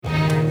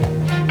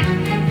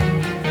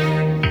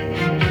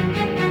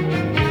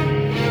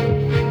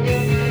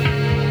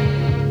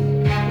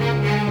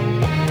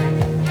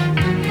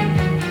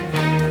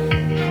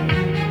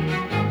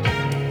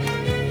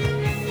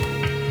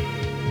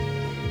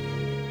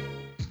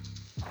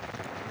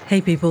Hey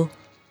people,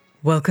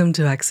 welcome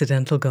to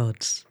Accidental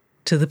Gods,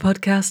 to the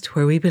podcast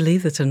where we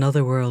believe that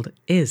another world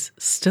is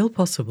still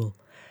possible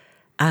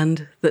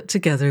and that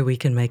together we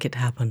can make it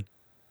happen.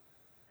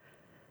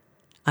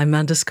 I'm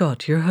Amanda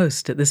Scott, your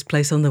host at this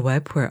place on the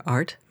web where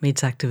art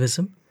meets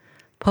activism,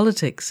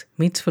 politics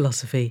meets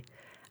philosophy,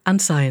 and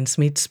science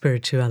meets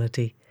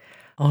spirituality,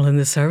 all in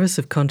the service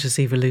of conscious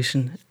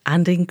evolution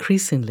and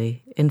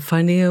increasingly in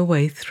finding a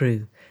way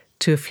through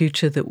to a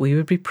future that we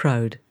would be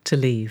proud to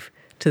leave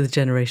to the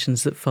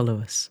generations that follow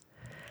us.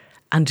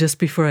 And just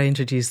before I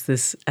introduce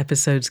this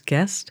episode's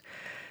guest,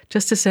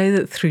 just to say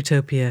that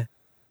Throughtopia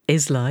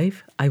is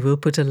live. I will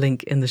put a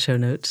link in the show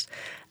notes.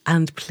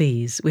 And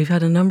please, we've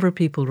had a number of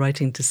people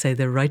writing to say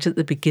they're right at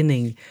the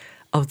beginning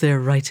of their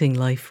writing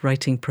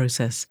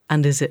process.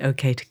 And is it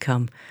okay to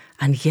come?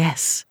 And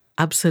yes,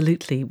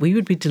 absolutely. We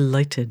would be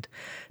delighted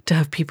to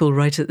have people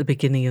right at the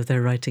beginning of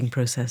their writing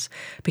process,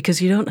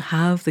 because you don't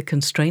have the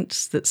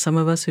constraints that some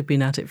of us who've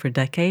been at it for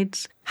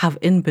decades have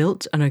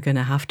inbuilt and are going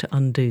to have to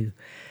undo.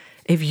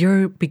 If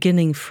you're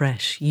beginning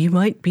fresh, you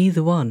might be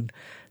the one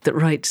that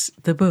writes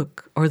the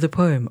book or the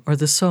poem or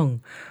the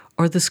song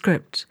or the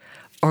script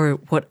or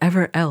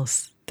whatever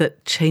else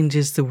that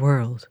changes the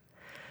world.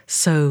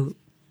 So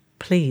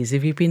please,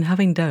 if you've been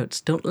having doubts,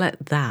 don't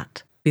let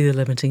that be the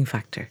limiting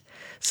factor.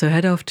 So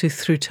head off to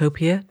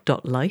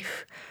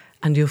throughtopia.life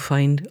and you'll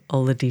find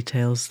all the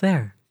details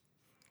there.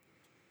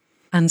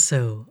 And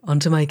so, on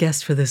to my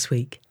guest for this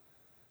week.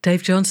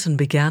 Dave Johnson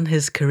began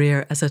his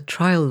career as a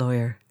trial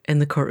lawyer in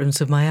the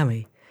courtrooms of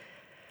Miami.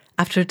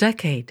 After a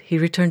decade, he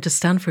returned to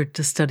Stanford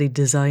to study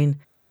design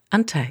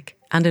and tech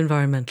and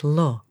environmental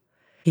law.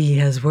 He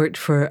has worked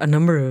for a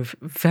number of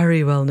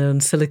very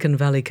well-known Silicon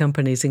Valley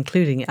companies,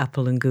 including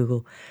Apple and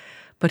Google.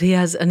 But he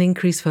has an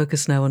increased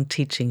focus now on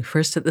teaching,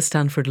 first at the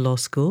Stanford Law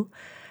School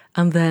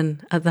and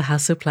then at the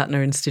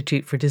Hasso-Plattner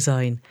Institute for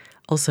Design,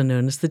 also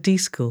known as the D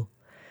School.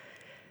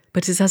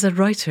 But it's as a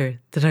writer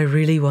that I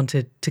really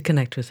wanted to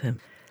connect with him,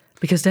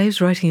 because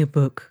Dave's writing a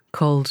book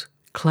called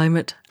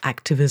Climate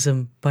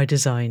Activism by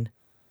Design.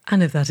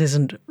 And if that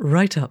isn't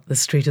right up the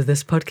street of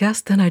this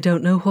podcast, then I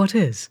don't know what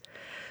is.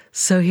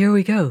 So here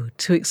we go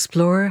to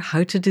explore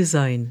how to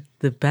design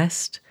the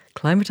best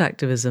climate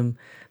activism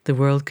the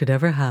world could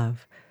ever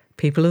have.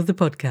 People of the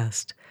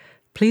podcast,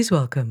 please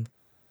welcome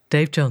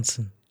Dave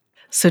Johnson.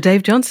 So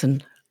Dave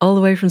Johnson, all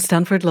the way from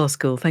Stanford Law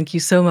School, thank you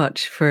so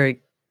much for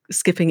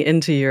skipping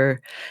into your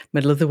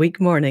middle of the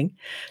week morning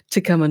to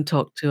come and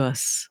talk to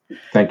us.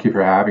 Thank you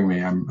for having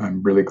me.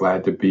 I'm really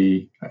glad to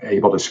be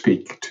able to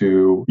speak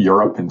to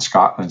Europe and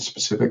Scotland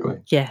specifically.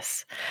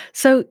 Yes.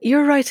 So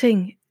you're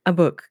writing a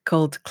book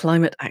called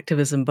Climate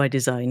Activism by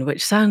Design,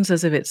 which sounds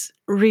as if it's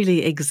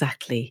really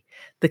exactly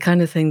the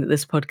kind of thing that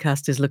this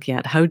podcast is looking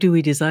at. How do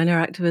we design our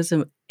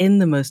activism in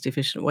the most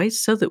efficient way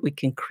so that we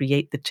can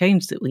create the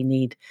change that we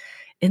need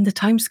in the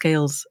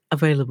timescales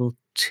available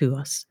to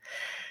us?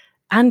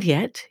 And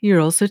yet,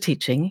 you're also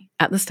teaching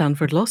at the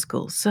Stanford Law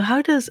School. So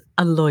how does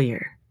a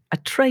lawyer, a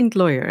trained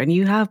lawyer, and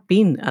you have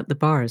been at the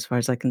bar as far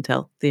as I can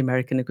tell, the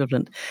American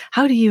equivalent,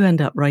 how do you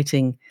end up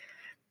writing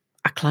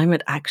a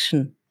climate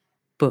action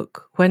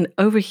book when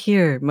over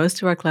here most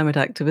of our climate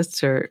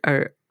activists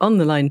are on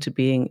the line to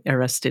being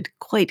arrested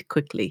quite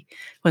quickly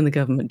when the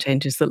government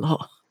changes the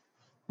law?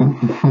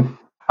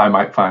 I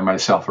might find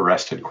myself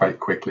arrested quite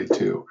quickly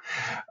too.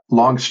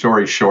 Long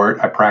story short,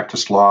 I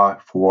practiced law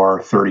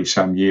for 30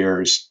 some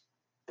years.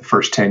 The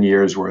first 10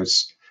 years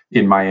was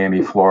in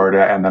Miami,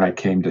 Florida, and then I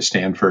came to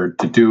Stanford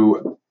to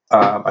do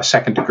a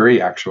second degree,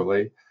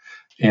 actually.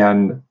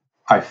 And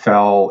I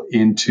fell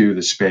into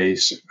the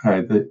space.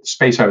 The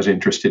space I was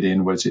interested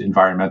in was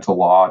environmental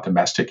law,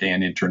 domestic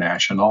and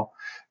international.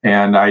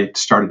 And I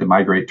started to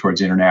migrate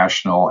towards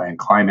international and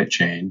climate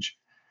change.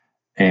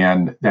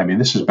 And I mean,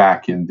 this is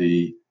back in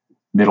the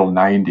middle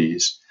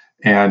 90s.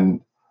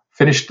 And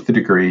finished the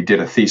degree, did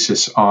a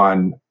thesis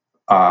on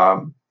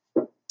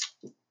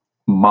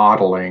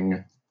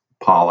modeling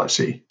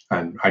policy.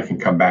 And I can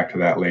come back to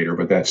that later,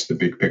 but that's the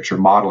big picture,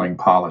 modeling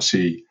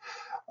policy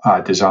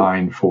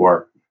design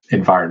for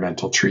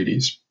environmental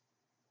treaties.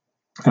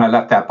 And I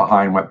left that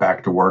behind, went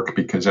back to work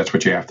because that's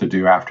what you have to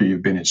do after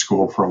you've been in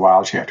school for a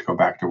while. So you have to go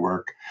back to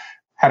work.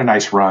 Had a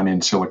nice run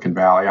in Silicon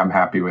Valley. I'm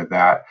happy with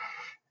that.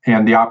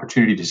 And the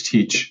opportunity to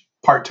teach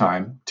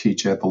part-time,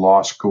 teach at the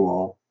law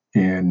school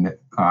in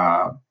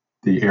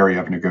the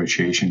area of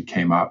negotiation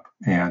came up.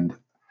 And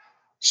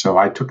so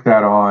I took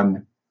that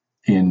on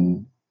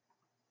in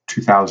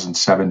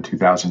 2007,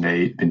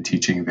 2008, been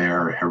teaching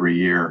there every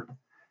year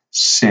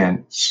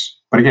since,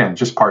 but again,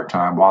 just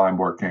part-time while I'm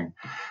working.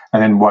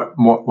 And then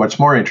what's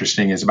more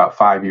interesting is about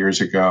 5 years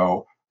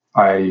ago,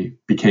 I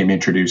became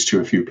introduced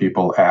to a few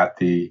people at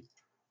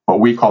what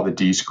we call the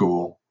D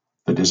School,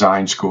 the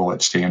design school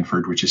at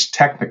Stanford, which is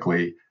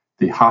technically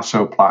the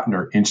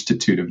Hasso-Plattner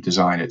Institute of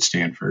Design at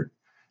Stanford.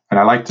 And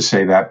I like to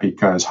say that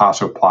because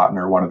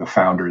Hasso-Plattner, one of the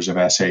founders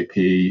of SAP,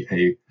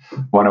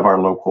 one of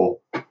our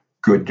local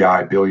good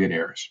guy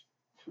billionaires,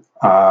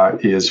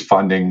 is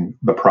funding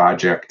the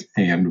project,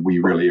 and we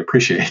really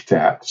appreciate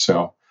that.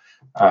 So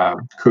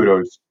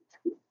kudos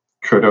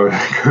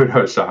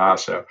Kudos to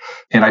Hasso.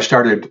 And I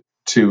started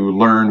to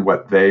learn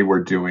what they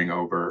were doing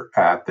over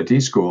at the D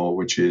School,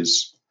 which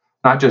is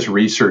not just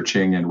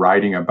researching and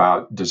writing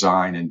about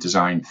design and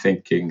design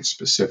thinking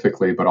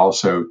specifically, but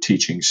also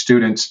teaching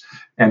students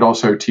and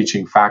also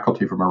teaching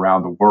faculty from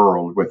around the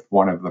world, with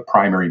one of the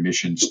primary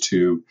missions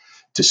to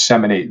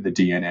disseminate the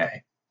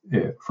DNA,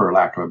 for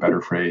lack of a better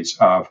phrase,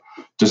 of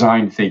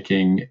design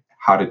thinking,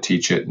 how to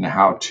teach it and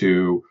how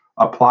to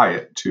apply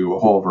it to a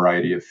whole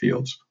variety of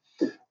fields.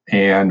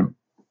 And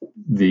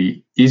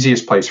the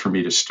easiest place for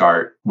me to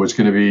start was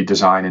going to be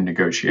design and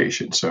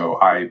negotiation. So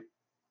I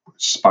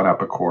spun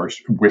up a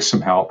course with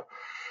some help,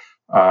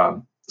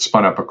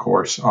 spun up a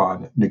course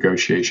on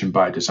negotiation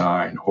by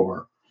design,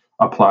 or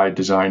applied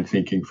design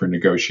thinking for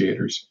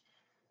negotiators.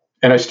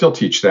 And I still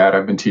teach that.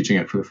 I've been teaching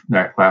it for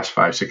the last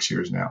 5-6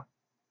 years now.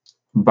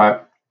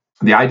 But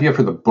the idea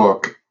for the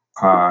book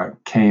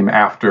came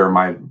after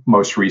my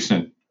most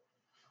recent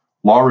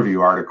law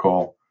review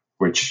article,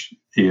 which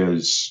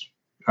is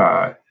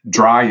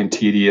dry and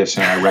tedious,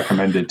 and I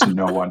recommend it to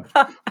no one.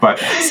 But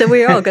so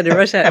we're all going to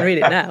rush out and read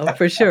it now,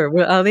 for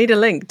sure. I'll need a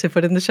link to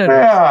put in the show notes.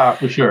 Yeah,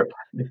 for sure.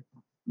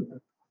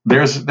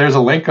 There's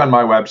a link on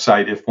my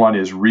website if one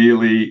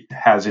really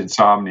has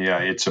insomnia.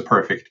 It's a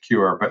perfect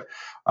cure. But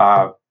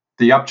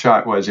the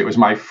upshot was, it was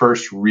my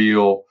first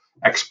real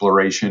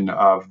exploration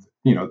of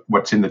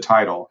what's in the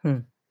title.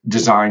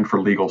 Design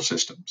for legal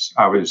systems.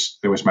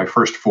 It was my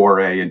first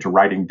foray into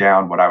writing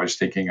down what I was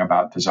thinking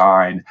about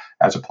design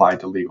as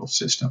applied to legal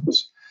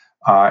systems.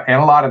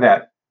 And a lot of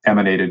that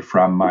emanated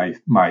from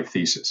my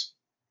thesis.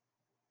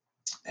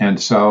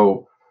 And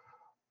so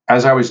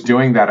as I was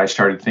doing that, I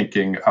started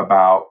thinking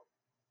about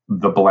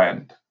the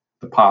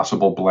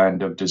possible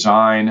blend of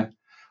design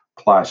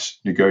plus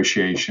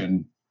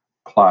negotiation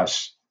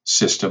plus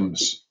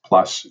systems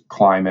plus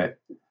climate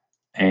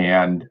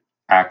and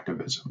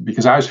activism.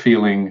 Because I was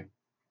feeling,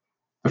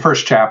 the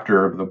first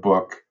chapter of the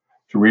book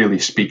really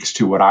speaks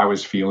to what I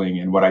was feeling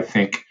and what I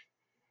think,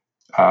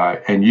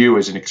 and you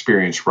as an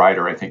experienced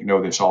writer, I think,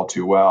 know this all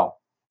too well.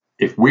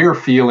 If we're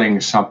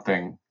feeling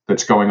something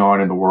that's going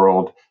on in the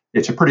world,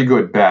 it's a pretty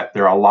good bet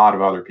there are a lot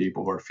of other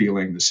people who are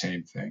feeling the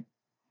same thing.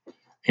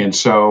 And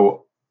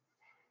so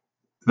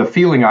the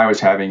feeling I was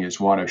having is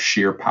one of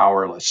sheer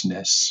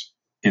powerlessness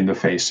in the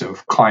face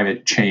of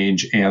climate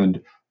change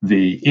and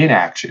the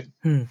inaction.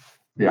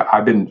 Yeah,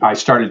 I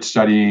started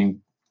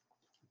studying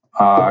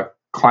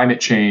climate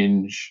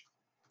change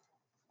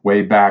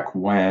way back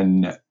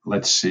when,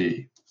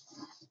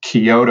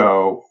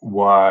 Kyoto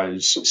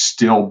was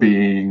still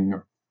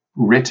being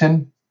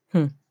written,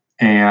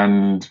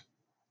 and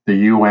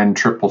the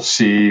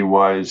UNCCC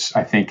was,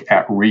 I think,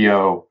 at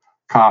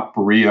COP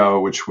Rio,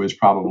 which was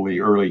probably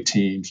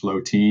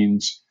low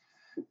teens.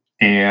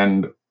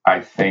 And I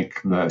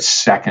think the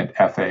second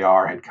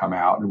FAR had come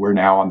out, and we're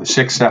now on the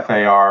sixth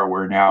FAR.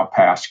 We're now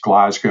past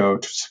Glasgow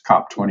to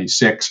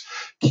COP26.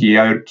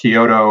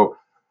 Kyoto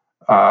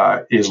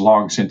is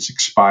long since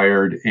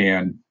expired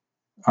and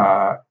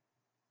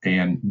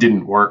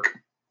didn't work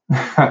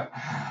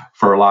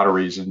for a lot of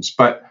reasons.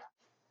 But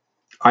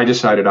I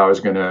decided I was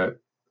going to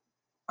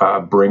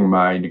bring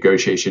my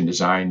negotiation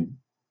design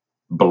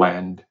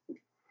blend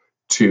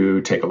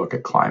to take a look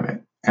at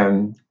climate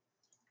and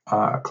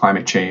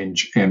climate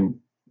change. And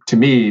to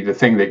me, the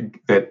thing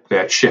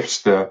that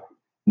shifts the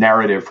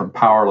narrative from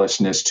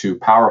powerlessness to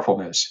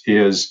powerfulness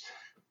is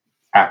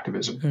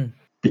activism.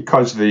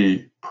 Because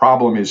the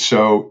problem is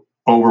so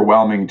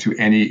overwhelming to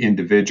any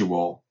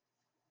individual.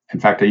 In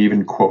fact, I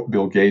even quote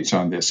Bill Gates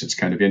on this. It's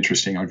kind of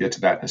interesting. I'll get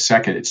to that in a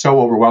second. It's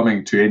so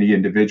overwhelming to any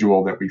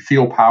individual that we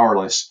feel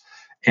powerless,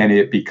 and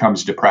it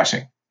becomes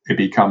depressing. It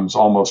becomes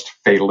almost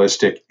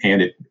fatalistic,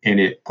 and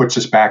it puts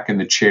us back in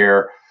the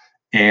chair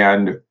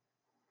and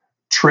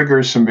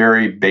triggers some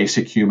very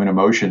basic human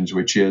emotions,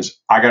 which is,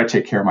 I got to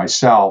take care of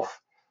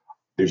myself.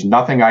 There's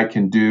nothing I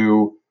can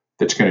do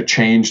that's going to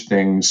change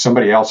things.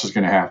 Somebody else is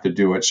going to have to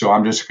do it. So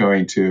I'm just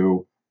going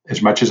to,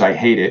 as much as I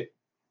hate it,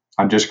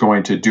 I'm just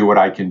going to do what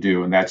I can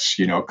do. And that's,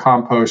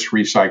 compost,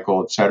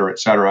 recycle, et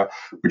cetera,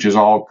 which is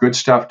all good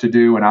stuff to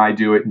do. And I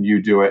do it and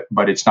you do it,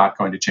 but it's not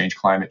going to change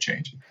climate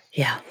change.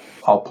 Yeah.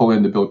 I'll pull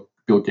in the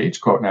Bill Gates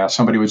quote now.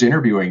 Somebody was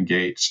interviewing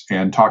Gates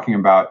and talking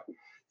about,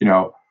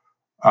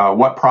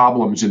 what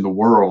problems in the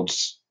world,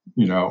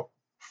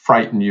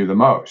 frighten you the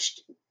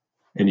most.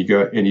 And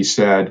he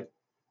said,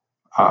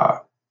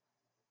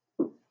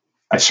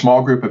 a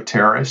small group of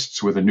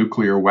terrorists with a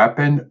nuclear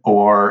weapon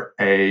or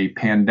a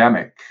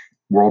pandemic,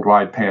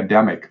 worldwide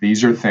pandemic.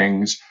 These are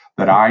things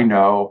that I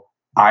know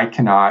I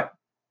cannot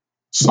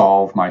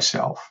solve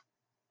myself.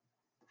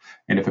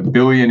 And if a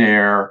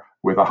billionaire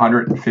with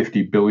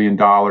 $150 billion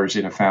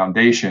in a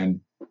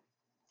foundation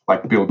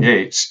like Bill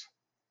Gates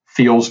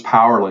feels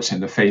powerless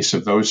in the face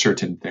of those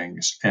certain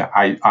things,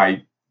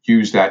 I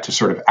use that to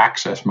sort of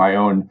access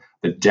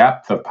the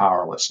depth of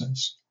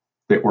powerlessness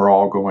that we're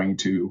all going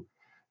to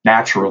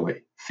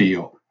naturally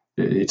feel.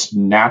 It's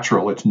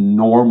natural. It's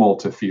normal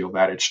to feel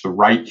that. It's the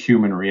right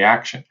human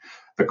reaction.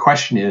 The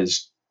question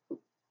is,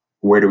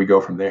 where do we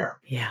go from there?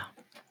 Yeah.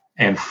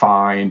 and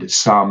find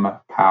some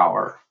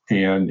power.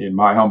 And in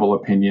my humble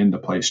opinion, the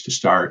place to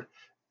start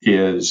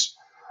is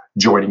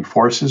joining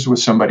forces with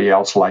somebody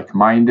else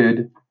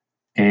like-minded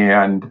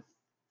and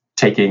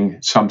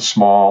taking some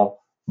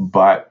small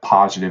but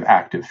positive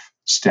active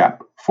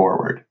step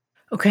forward.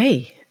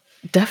 Okay,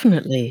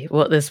 definitely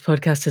what this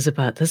podcast is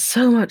about. There's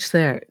so much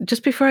there.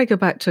 Just before I go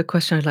back to a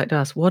question I'd like to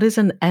ask, what is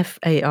an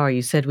FAR?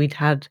 You said we'd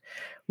had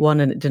one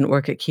and it didn't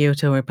work at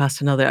Kyoto and we passed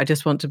another. I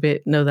just want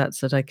to know that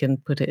so that I can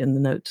put it in the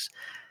notes.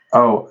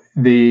 Oh,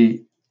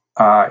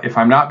 if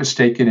I'm not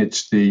mistaken,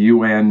 it's the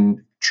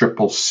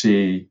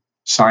UNCCC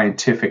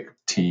scientific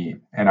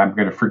team, and I'm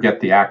going to forget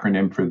the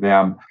acronym for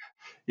them.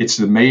 It's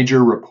the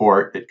major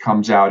report that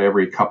comes out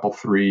every couple,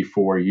 3,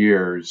 4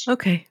 years,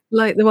 Okay,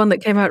 like the one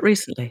that came out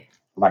recently.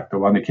 like the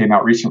one that came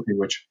out recently,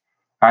 which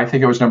I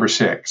think it was number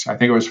 6. I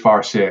think it was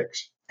FAR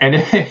 6. And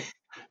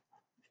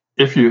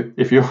if you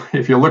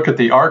look at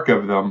the arc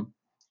of them,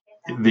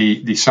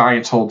 the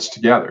science holds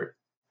together.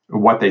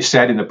 What they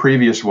said in the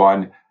previous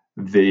one,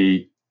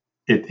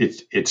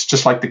 it's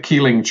just like the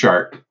Keeling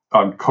chart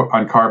on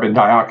carbon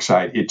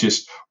dioxide. It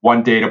just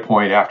one data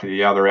point after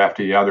the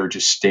other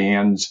just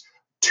stands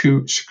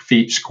 2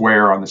 feet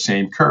square on the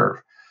same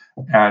curve,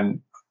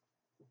 and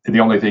the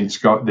only thing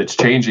that's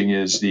changing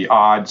is the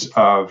odds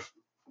of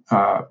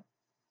the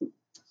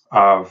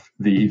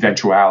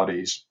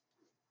eventualities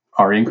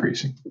are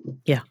increasing.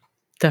 Yeah,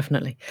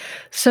 definitely.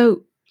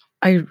 So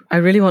I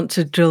really want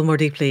to drill more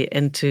deeply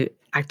into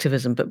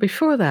activism, but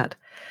before that,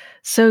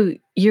 so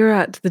you're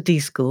at the D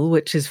School,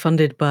 which is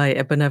funded by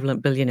a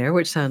benevolent billionaire,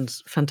 which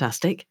sounds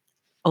fantastic.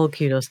 All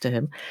kudos to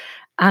him.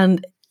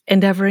 And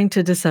endeavoring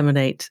to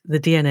disseminate the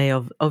DNA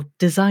of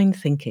design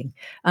thinking.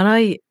 And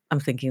I am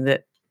thinking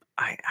that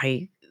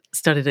I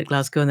studied at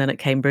Glasgow and then at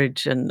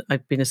Cambridge, and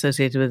I've been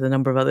associated with a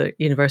number of other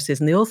universities,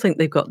 and they all think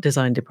they've got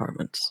design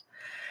departments.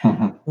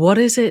 Mm-hmm. What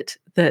is it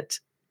that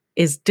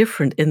is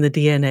different in the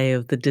DNA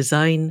of the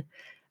design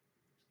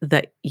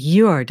that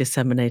you are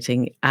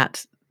disseminating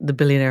at the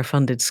billionaire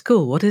funded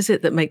school? What is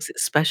it that makes it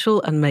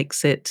special and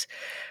makes it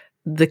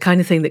the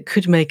kind of thing that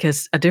could make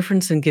us a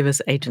difference and give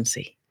us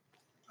agency?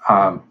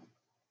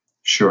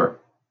 Sure.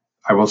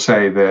 I will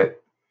say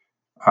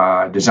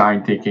that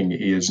design thinking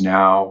is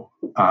now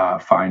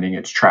finding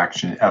its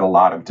traction at a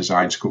lot of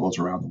design schools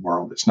around the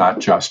world. It's not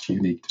just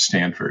unique to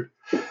Stanford.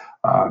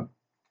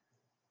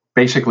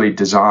 Basically,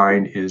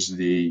 design is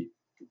the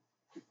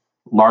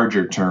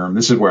larger term.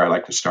 This is where I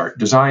like to start.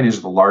 Design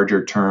is the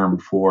larger term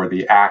for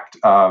the act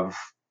of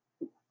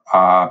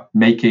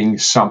making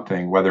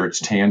something, whether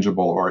it's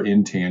tangible or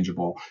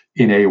intangible,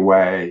 in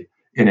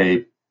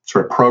a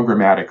sort of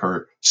programmatic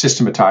or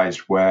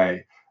systematized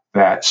way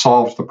that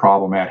solves the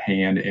problem at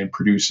hand and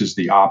produces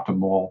the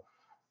optimal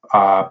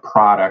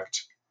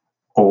product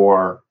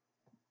or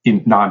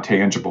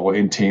non-tangible,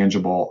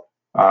 intangible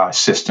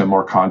system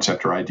or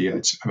concept or idea,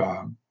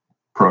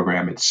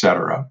 program,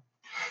 etc.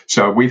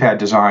 So we've had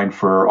design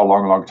for a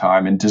long, long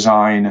time, and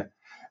design,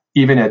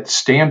 even at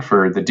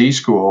Stanford, the D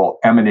School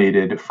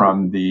emanated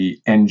from the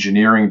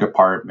engineering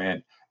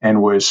department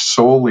and was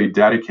solely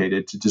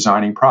dedicated to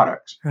designing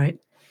products. Right.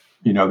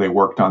 You know, they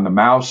worked on the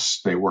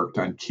mouse, they worked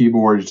on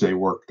keyboards, they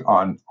worked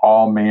on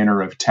all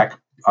manner of tech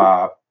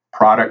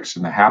products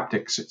and the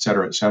haptics, et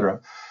cetera, et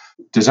cetera.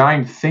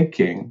 Design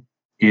thinking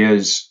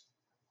is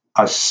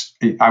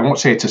I won't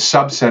say it's a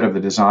subset of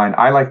the design.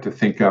 I like to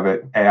think of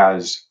it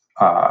as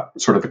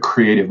sort of the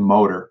creative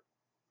motor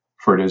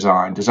for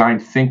design. Design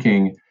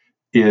thinking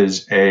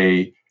has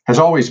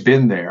always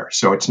been there.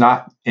 So it's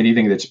not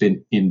anything that's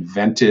been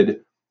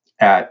invented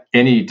at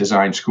any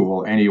design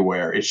school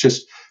anywhere. It's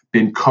just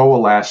been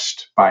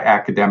coalesced by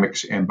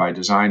academics and by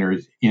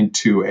designers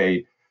into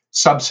a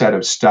subset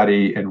of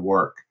study and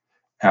work.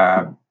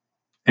 And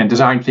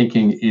design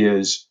thinking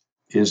is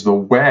the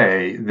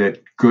way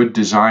that good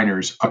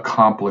designers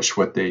accomplish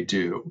what they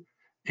do.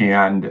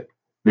 And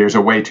there's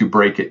a way to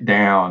break it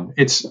down.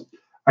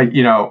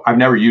 I've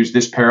never used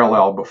this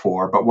parallel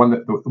before, but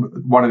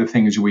one of the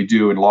things we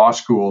do in law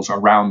schools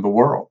around the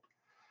world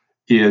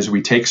is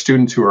we take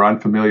students who are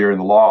unfamiliar in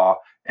the law,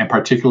 and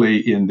particularly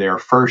in their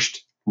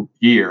first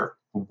year,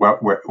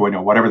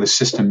 whatever the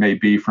system may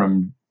be,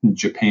 from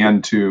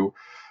Japan to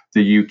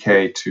the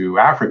UK to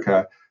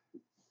Africa,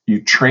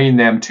 you train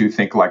them to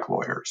think like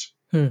lawyers.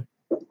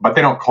 But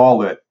they don't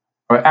call it,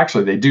 or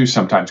actually they do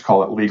sometimes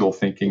call it legal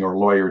thinking or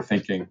lawyer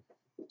thinking.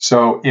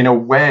 So in a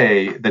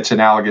way that's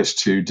analogous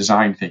to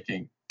design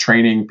thinking,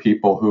 training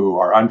people who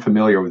are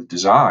unfamiliar with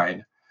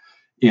design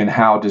in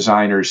how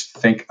designers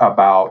think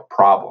about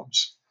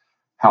problems,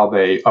 how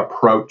they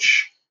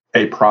approach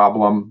a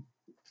problem,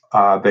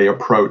 they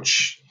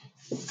approach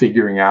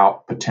figuring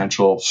out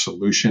potential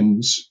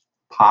solutions,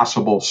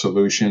 possible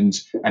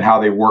solutions, and how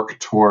they work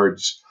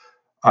towards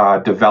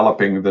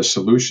developing the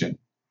solution.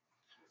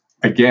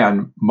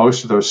 Again,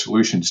 most of those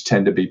solutions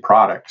tend to be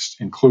products,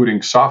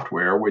 including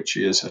software, which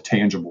is a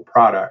tangible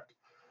product.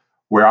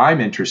 Where I'm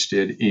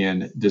interested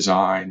in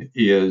design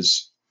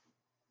is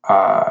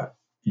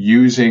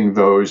using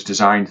those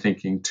design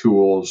thinking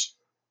tools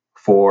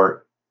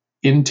for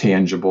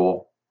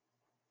intangible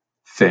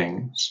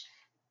things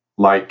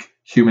like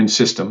human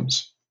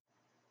systems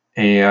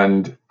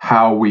and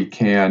how we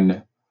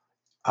can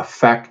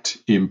affect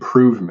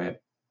improvement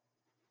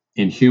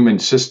in human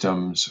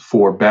systems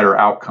for better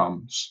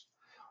outcomes,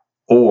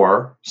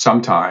 or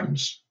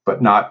sometimes,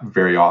 but not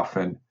very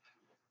often,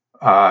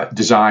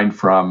 design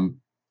from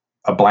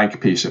a blank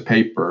piece of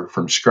paper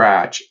from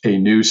scratch a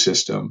new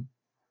system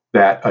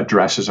that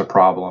addresses a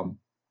problem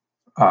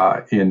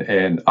in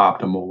an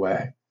optimal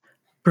way.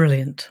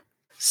 Brilliant.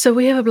 So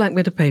we have a blank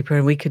bit of paper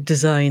and we could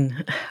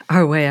design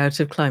our way out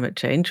of climate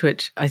change,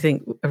 which I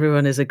think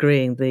everyone is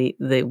agreeing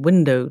the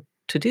window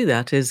to do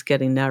that is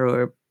getting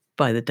narrower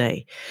by the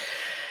day.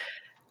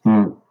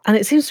 Mm. And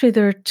it seems to me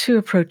there are two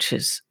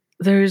approaches.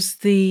 There's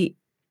the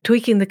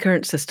tweaking the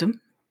current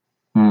system,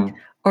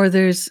 or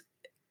there's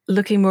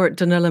looking more at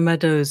Donella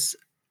Meadows'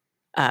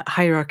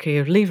 hierarchy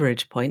of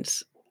leverage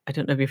points. I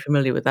don't know if you're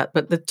familiar with that,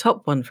 but the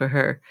top one for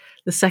her,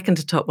 the second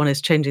to top one is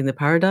changing the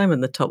paradigm,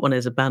 and the top one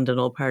is abandon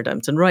all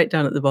paradigms. And right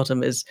down at the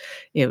bottom is,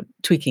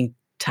 tweaking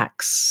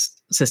tax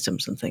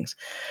systems and things.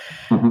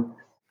 Mm-hmm.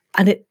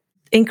 And it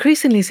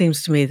increasingly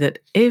seems to me that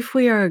if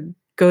we are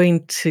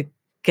going to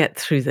get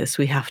through this,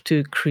 we have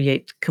to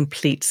create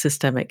complete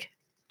systemic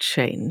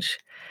change.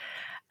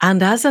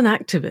 And as an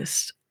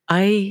activist,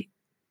 I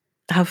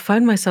have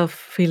found myself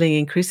feeling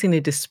increasingly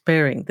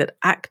despairing that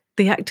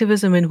the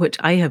activism in which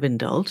I have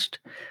indulged,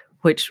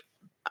 which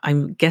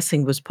I'm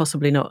guessing was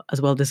possibly not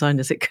as well designed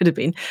as it could have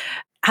been,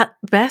 at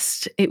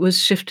best, it was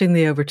shifting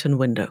the Overton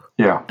window.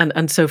 Yeah.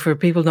 And so for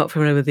people not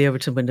familiar with the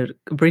Overton window,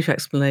 a brief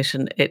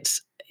explanation,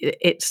 it's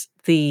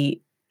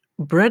the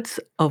breadth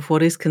of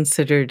what is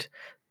considered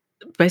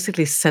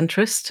basically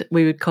centrist,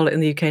 we would call it in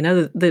the UK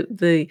now,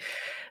 the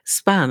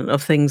span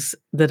of things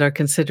that are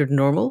considered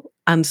normal.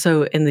 And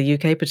so in the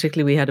UK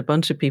particularly, we had a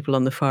bunch of people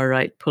on the far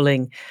right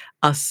pulling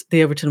us,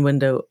 the Overton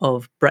window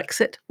of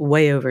Brexit,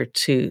 way over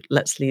to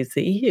let's leave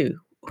the EU.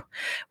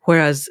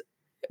 Whereas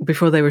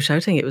before they were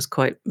shouting, it was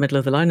quite middle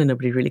of the line and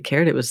nobody really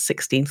cared. It was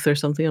 16th or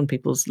something on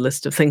people's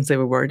list of things they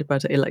were worried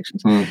about at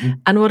elections. Mm-hmm.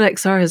 And what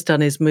XR has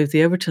done is move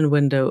the Overton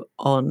window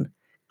on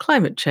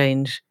climate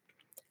change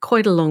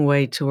quite a long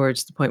way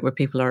towards the point where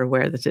people are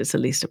aware that it's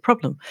at least a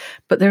problem.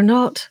 But they're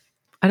not,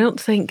 I don't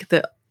think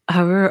that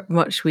however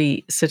much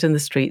we sit in the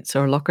streets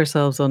or lock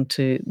ourselves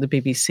onto the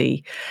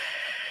BBC,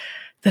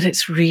 that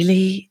it's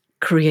really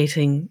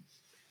creating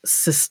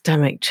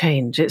systemic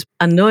change. It's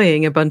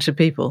annoying a bunch of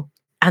people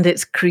and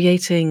it's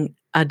creating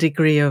a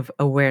degree of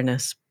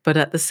awareness. But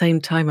at the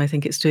same time, I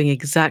think it's doing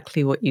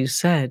exactly what you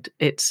said.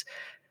 It's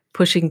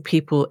pushing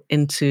people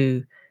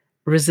into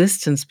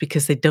resistance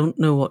because they don't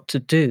know what to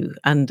do.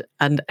 And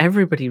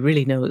everybody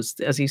really knows,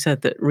 as you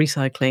said, that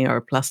recycling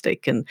our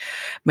plastic and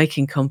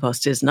making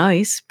compost is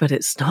nice, but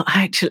it's not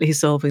actually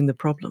solving the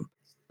problem.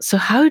 So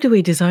how do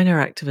we design our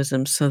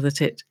activism so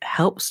that it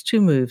helps to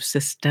move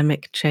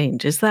systemic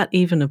change? Is that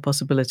even a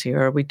possibility,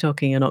 or are we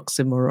talking an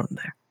oxymoron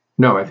there?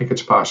 No, I think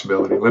it's a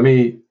possibility. Let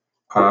me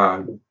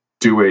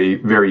do a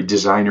very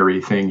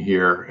designery thing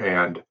here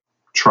and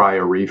try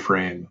a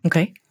reframe.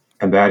 Okay.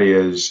 And that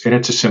is, and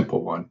it's a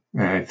simple one,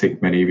 and I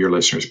think many of your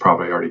listeners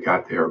probably already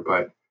got there,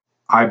 but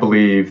I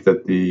believe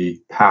that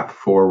the path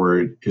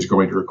forward is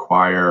going to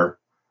require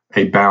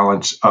a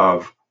balance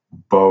of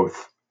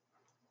both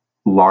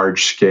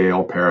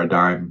large-scale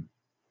paradigm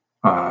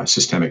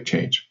systemic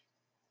change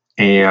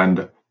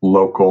and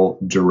local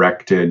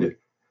directed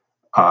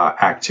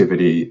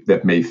activity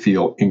that may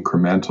feel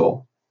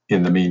incremental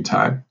in the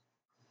meantime.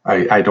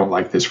 I don't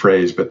like this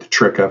phrase, but the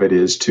trick of it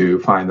is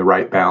to find the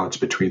right balance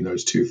between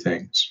those two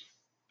things.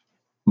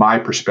 My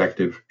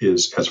perspective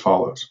is as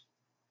follows,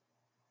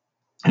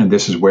 and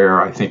this is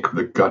where I think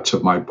the guts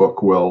of my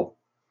book will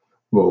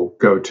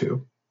go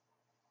to.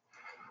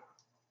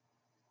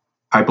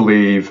 I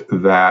believe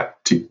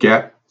that to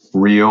get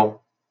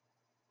real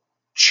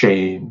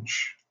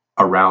change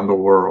around the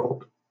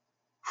world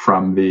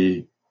from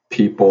the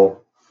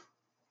people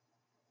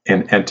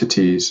and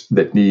entities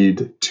that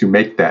need to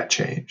make that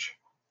change,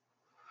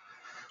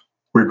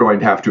 we're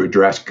going to have to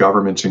address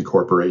governments and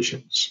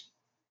corporations.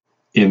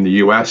 In the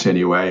US,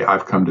 anyway,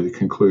 I've come to the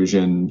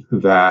conclusion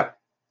that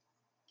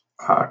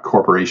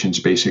corporations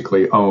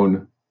basically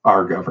own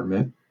our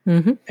government.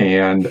 Mm-hmm.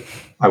 And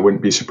I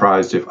wouldn't be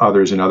surprised if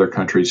others in other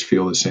countries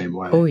feel the same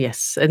way. Oh,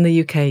 yes. In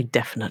the UK,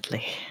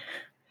 definitely.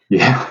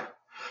 Yeah.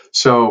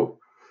 So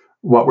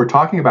what we're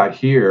talking about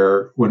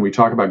here, when we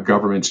talk about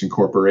governments and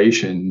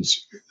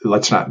corporations,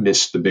 let's not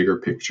miss the bigger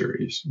picture.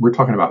 We're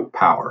talking about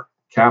power,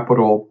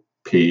 capital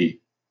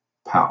P,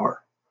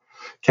 power.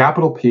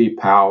 Capital P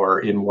power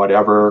in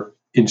whatever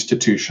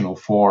institutional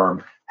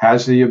form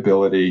has the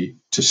ability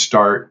to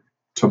start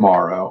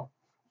tomorrow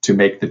to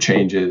make the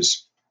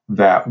changes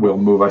that will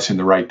move us in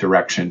the right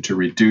direction to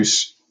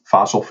reduce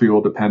fossil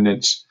fuel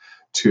dependence,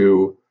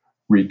 to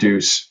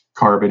reduce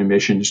carbon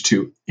emissions,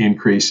 to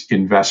increase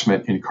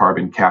investment in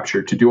carbon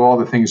capture, to do all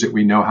the things that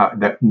we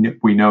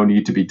know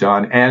need to be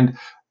done, and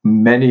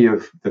many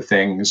of the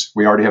things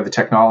we already have the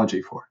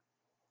technology for.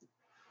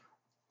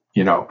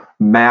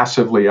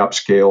 Massively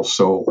upscale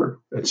solar,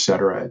 et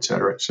cetera, et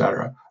cetera, et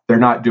cetera. They're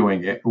not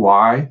doing it.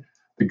 Why?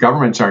 The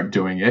governments aren't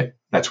doing it.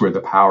 That's where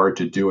the power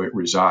to do it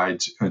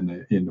resides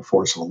in the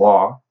force of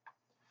law.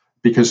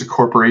 Because the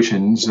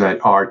corporations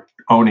that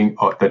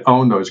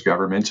own those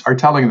governments are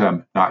telling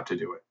them not to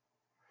do it.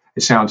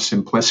 It sounds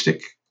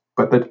simplistic,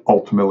 but that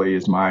ultimately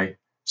is my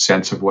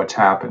sense of what's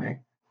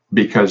happening.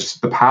 Because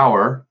the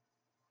power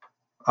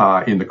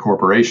in the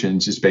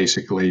corporations is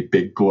basically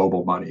big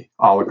global money,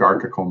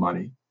 oligarchical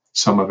money.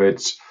 Some of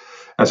it's,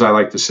 as I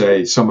like to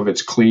say, some of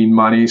it's clean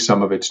money,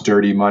 some of it's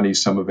dirty money,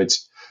 some of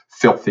it's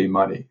filthy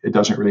money. It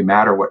doesn't really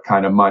matter what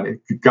kind of money.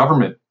 The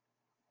government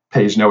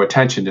pays no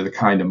attention to the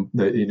kind of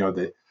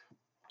the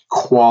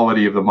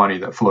quality of the money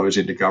that flows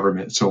into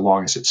government, so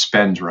long as it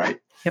spends right.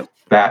 Yep.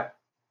 That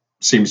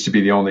seems to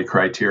be the only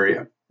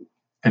criteria.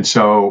 And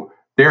so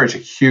there is a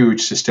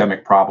huge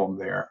systemic problem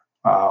there,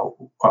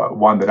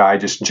 one that I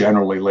just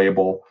generally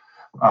label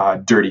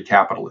dirty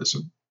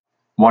capitalism.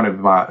 One of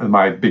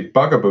my big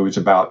bugaboos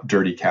about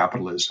dirty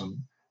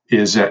capitalism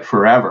is that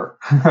forever,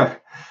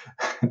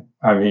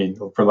 I mean,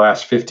 for the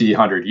last 50,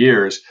 100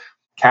 years,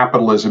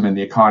 capitalism and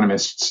the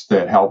economists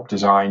that help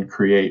design,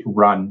 create,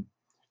 run,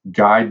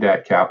 guide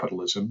that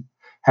capitalism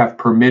have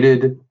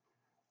permitted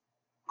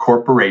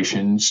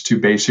corporations to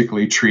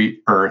basically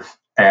treat Earth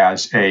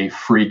as a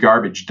free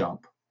garbage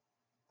dump.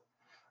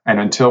 And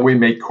until we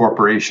make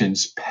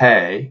corporations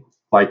pay,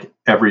 like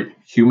every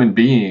human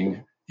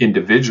being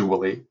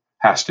individually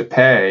has to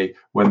pay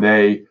when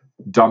they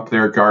dump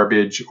their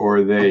garbage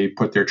or they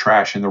put their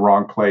trash in the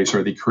wrong place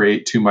or they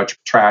create too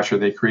much trash or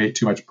they create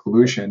too much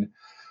pollution,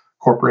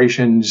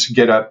 corporations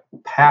get a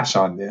pass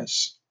on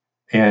this.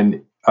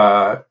 And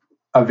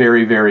a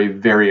very, very,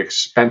 very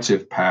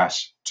expensive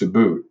pass to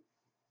boot.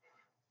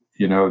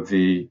 You know,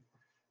 the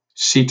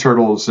sea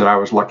turtles that I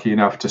was lucky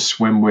enough to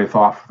swim with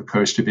off the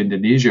coast of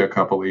Indonesia a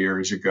couple of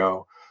years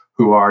ago,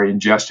 who are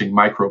ingesting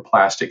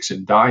microplastics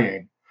and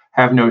dying,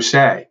 have no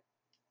say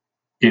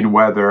in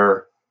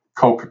whether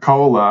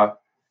Coca-Cola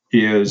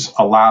is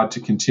allowed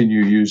to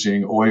continue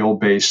using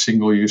oil-based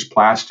single-use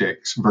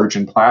plastics,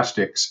 virgin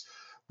plastics,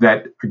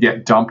 that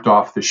get dumped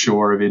off the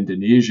shore of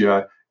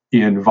Indonesia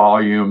in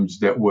volumes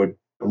that would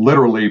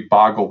literally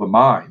boggle the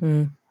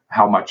mind.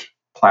 How much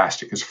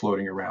plastic is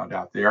floating around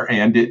out there,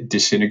 and it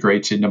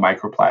disintegrates into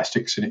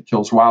microplastics and it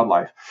kills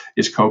wildlife.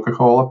 Is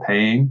Coca-Cola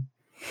paying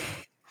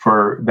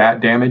for that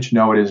damage?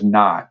 No, it is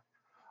not.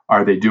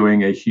 Are they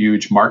doing a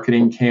huge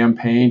marketing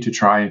campaign to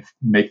try and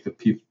make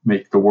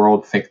the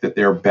world think that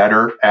they're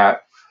better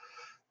at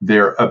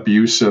their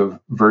abuse of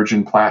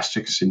virgin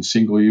plastics in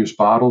single-use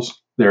bottles?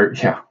 They're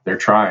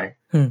trying,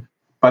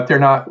 but they're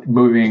not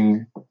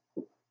moving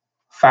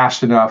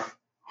fast enough,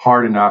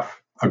 hard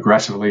enough,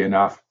 aggressively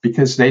enough,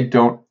 because they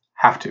don't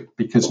have to,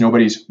 because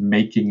nobody's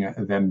making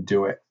them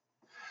do it.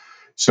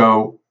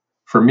 So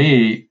for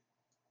me,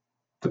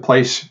 the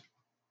place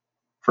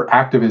for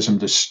activism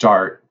to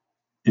start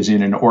is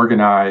in an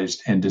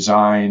organized and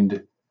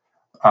designed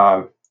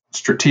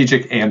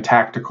strategic and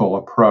tactical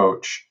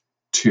approach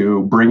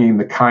to bringing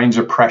the kinds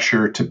of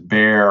pressure to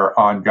bear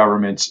on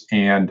governments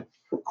and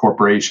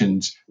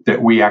corporations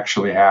that we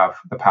actually have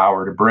the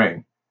power to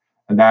bring.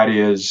 And that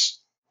is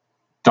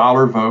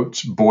dollar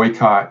votes,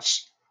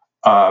 boycotts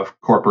of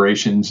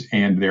corporations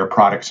and their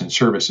products and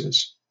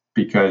services,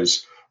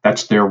 because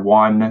that's their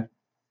one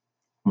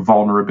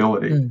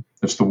vulnerability.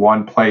 It's the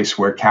one place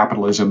where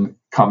capitalism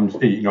hands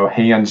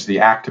the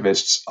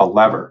activists a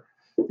lever,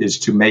 is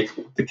to make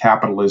the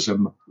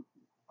capitalism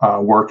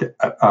work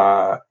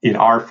in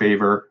our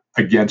favor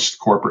against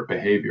corporate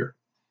behavior.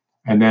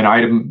 And then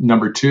item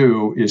number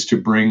 2 is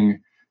to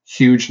bring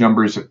huge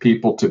numbers of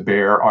people to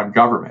bear on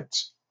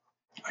governments.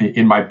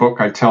 In my book,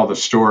 I tell the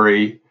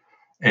story,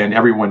 and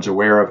everyone's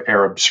aware of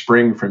Arab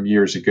Spring from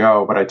years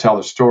ago, but I tell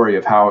the story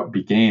of how it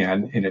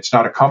began, and it's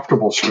not a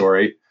comfortable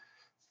story,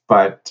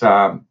 but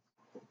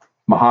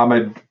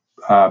Mohammed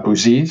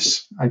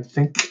Bouazizi, I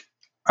think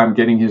I'm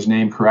getting his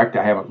name correct.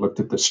 I haven't looked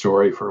at the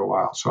story for a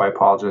while, so I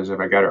apologize if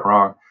I got it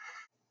wrong,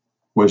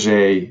 was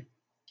a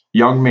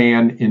young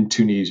man in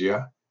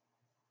Tunisia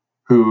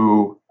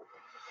who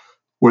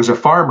was a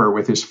farmer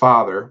with his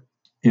father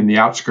in the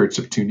outskirts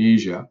of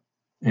Tunisia.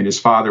 And his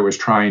father was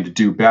trying to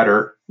do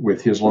better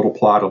with his little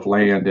plot of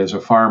land as a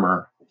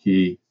farmer.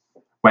 He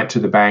went to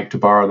the bank to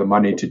borrow the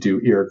money to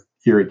do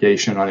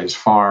irrigation on his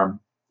farm,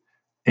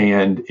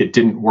 and it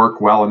didn't work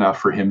well enough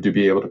for him to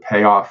be able to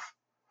pay off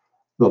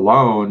the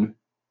loan.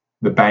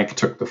 The bank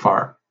took the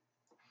farm.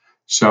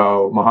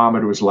 So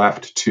Muhammad was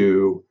left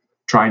to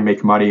try and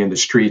make money in the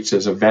streets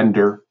as a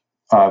vendor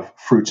of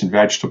fruits and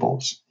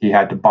vegetables. He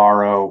had to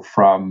borrow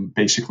from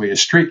basically a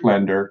street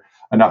lender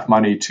enough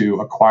money to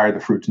acquire the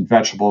fruits and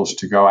vegetables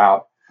to go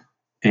out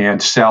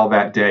and sell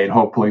that day and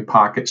hopefully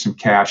pocket some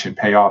cash and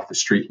pay off the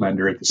street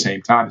lender at the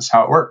same time. That's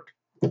how it worked.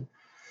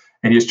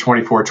 And he was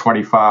 24,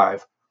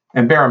 25.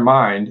 And bear in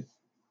mind,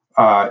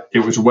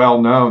 it was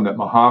well known that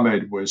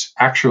Muhammad was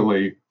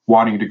actually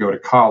wanting to go to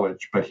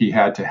college, but he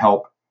had to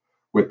help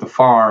with the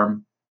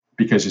farm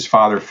because his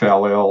father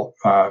fell ill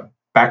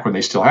back when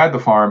they still had the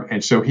farm.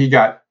 And so he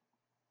got,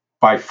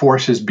 by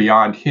forces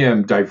beyond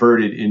him,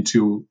 diverted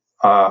into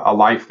a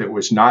life that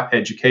was not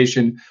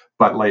education,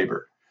 but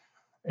labor.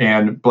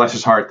 And bless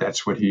his heart,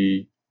 that's what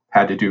he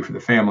had to do for the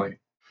family.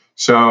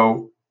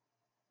 So,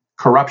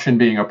 corruption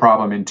being a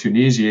problem in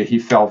Tunisia, he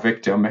fell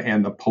victim,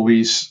 and the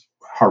police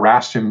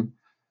harassed him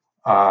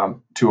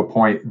to a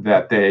point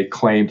that they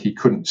claimed he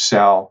couldn't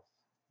sell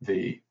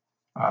the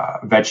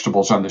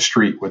vegetables on the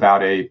street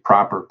without a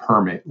proper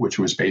permit, which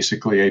was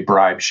basically a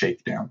bribe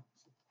shakedown.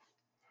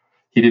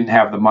 He didn't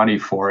have the money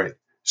for it,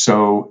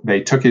 so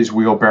they took his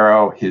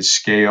wheelbarrow, his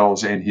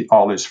scales, and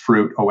all his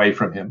fruit away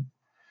from him.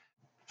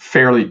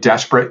 Fairly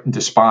desperate and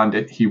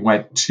despondent, he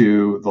went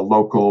to the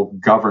local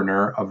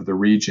governor of the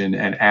region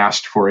and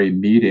asked for a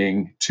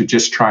meeting to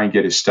just try and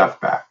get his stuff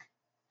back.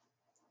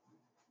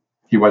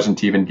 He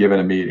wasn't even given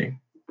a meeting.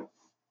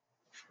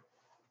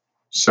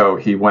 So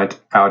he went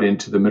out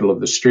into the middle of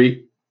the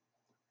street,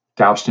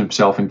 doused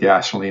himself in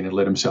gasoline, and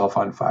lit himself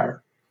on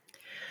fire.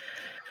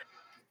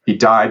 He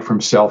died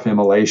from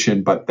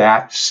self-immolation, but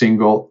that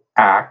single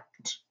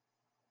act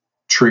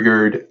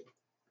triggered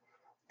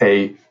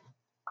a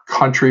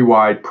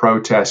countrywide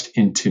protest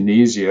in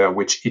Tunisia,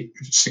 which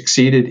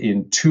succeeded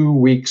in 2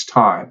 weeks'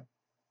 time,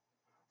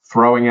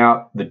 throwing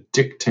out the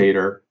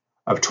dictator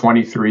of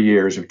 23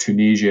 years of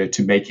Tunisia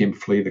to make him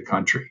flee the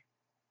country.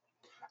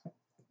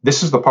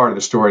 This is the part of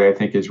the story I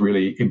think is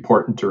really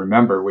important to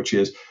remember, which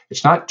is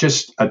it's not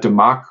just a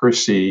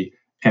democracy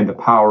and the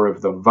power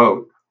of the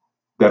vote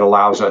that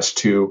allows us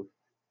to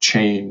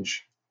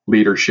change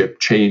leadership,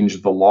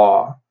 change the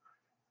law.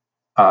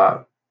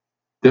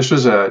 This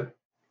was a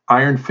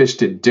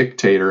iron-fisted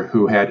dictator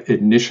who had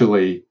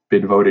initially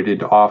been voted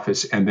into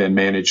office and then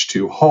managed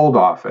to hold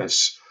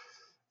office,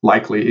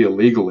 likely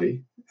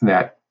illegally, and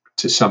that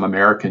to some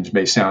Americans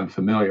may sound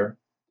familiar.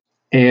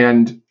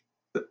 And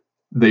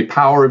the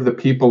power of the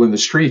people in the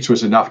streets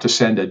was enough to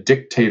send a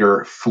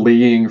dictator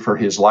fleeing for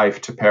his life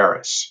to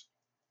Paris.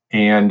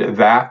 And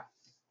that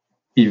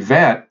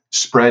event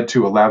spread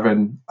to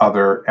 11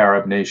 other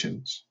Arab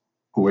nations,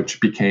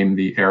 which became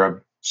the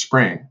Arab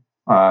Spring.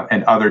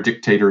 And other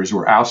dictators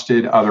were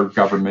ousted, other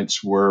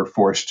governments were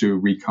forced to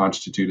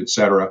reconstitute,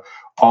 etc.,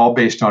 all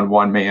based on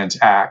one man's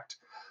act,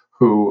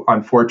 who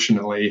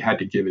unfortunately had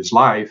to give his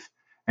life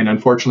and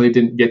unfortunately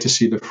didn't get to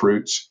see the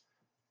fruits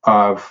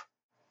of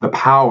the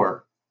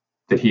power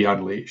that he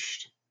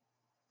unleashed.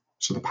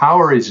 So the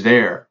power is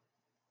there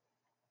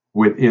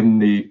within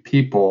the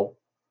people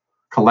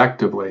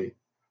collectively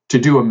to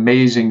do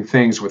amazing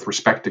things with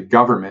respect to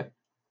government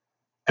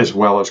as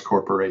well as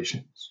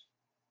corporations.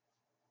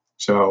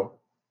 So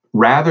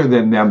rather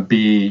than them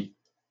be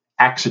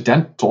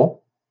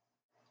accidental,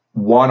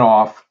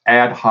 one-off,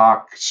 ad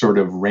hoc, sort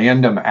of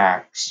random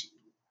acts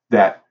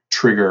that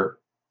trigger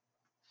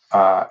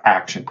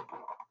action,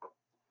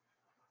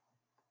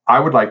 I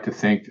would like to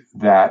think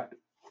that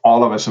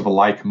all of us of a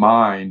like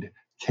mind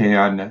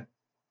can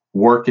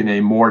work in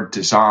a more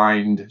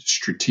designed,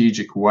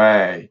 strategic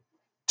way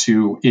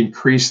to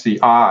increase the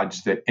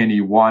odds that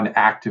any one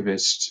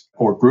activist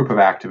or group of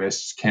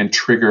activists can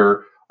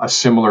trigger a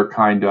similar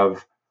kind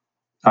of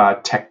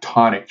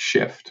tectonic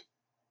shift.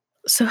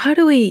 So how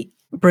do we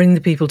bring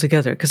the people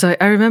together? Because I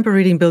remember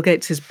reading Bill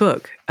Gates'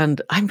 book,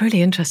 and I'm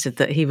really interested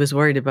that he was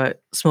worried about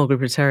a small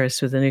group of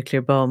terrorists with a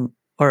nuclear bomb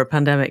or a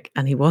pandemic,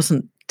 and he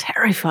wasn't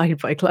terrified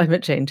by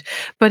climate change.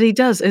 But he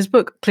does. His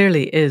book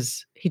clearly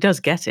is, he does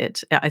get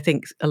it. I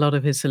think a lot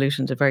of his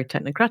solutions are very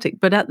technocratic.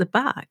 But at the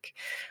back,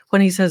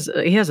 when he says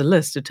he has a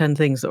list of 10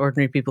 things that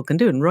ordinary people can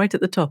do, and right at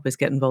the top is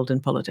get involved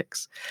in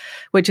politics,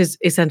 which is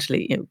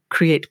essentially,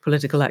 create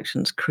political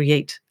actions,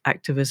 create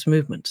activist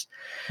movements.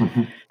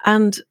 Mm-hmm.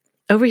 And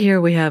over here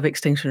we have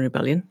Extinction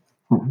Rebellion,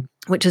 Mm-hmm.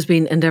 which has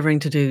been endeavoring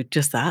to do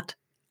just that.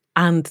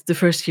 And the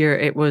first year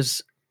it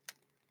was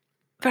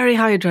very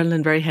high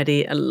adrenaline, very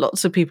heady, and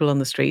lots of people on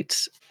the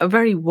streets, a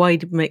very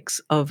wide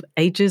mix of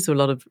ages. There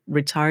were a lot of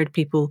retired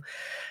people.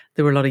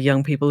 There were a lot of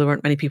young people. There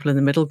weren't many people in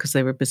the middle because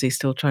they were busy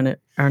still trying to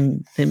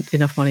earn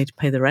enough money to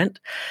pay the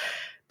rent.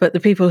 But the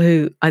people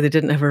who either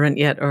didn't have a rent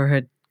yet or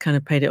had kind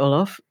of paid it all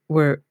off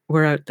were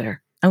out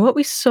there. And what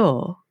we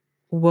saw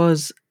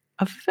was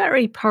a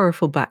very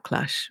powerful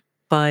backlash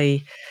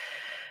by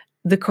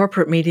the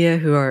corporate media,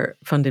 who are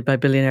funded by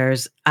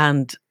billionaires,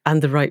 and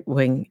the right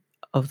wing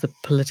of the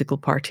political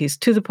parties,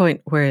 to the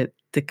point where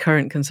the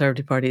current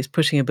Conservative Party is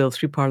pushing a bill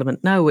through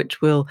Parliament now,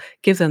 which will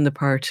give them the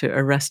power to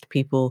arrest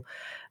people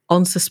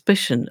on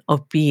suspicion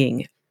of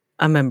being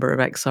a member of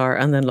XR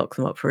and then lock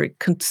them up for a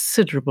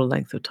considerable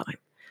length of time,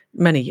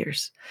 many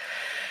years.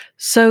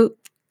 So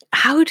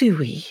how do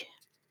we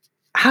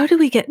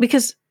get,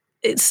 because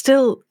it's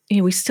still,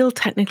 we still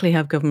technically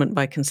have government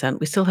by consent.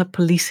 We still have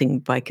policing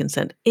by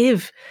consent.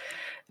 If,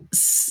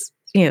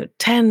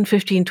 10,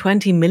 15,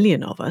 20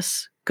 million of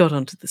us got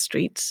onto the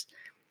streets,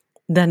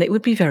 then it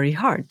would be very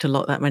hard to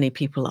lock that many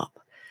people up.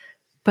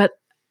 But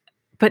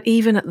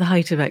even at the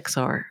height of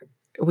XR,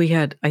 we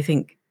had, I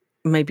think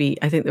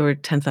there were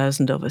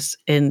 10,000 of us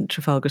in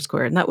Trafalgar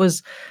Square, and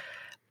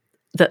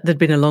that there'd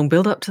been a long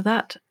build up to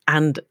that,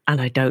 and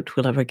I doubt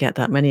we'll ever get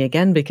that many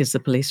again because the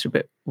police are a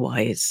bit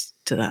wise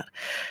to that.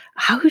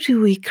 How do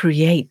we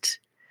create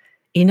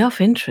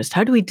enough interest?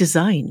 How do we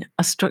design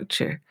a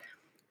structure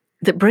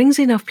that brings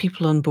enough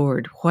people on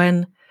board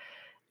when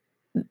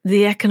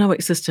the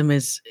economic system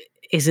is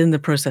in the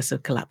process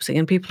of collapsing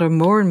and people are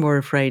more and more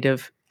afraid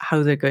of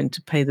how they're going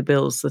to pay the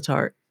bills that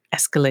are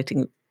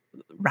escalating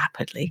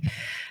rapidly?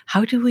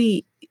 How do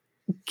we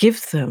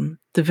give them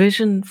the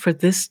vision for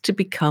this to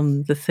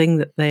become the thing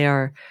that they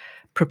are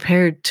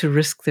prepared to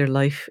risk their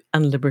life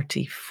and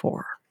liberty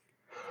for?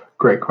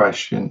 Great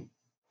question.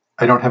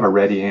 I don't have a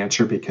ready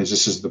answer because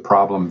this is the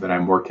problem that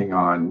I'm working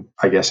on,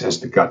 I guess, as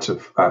the guts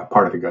of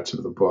part of the guts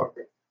of the book.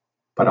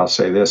 But I'll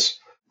say this: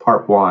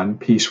 part one,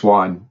 piece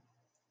one,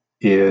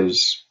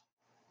 is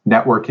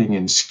networking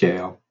and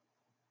scale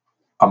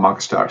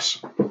amongst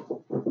us.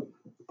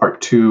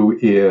 Part two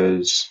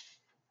is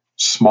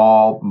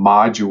small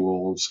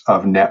modules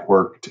of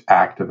networked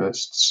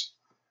activists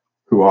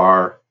who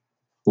are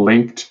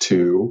linked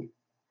to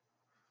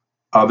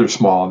other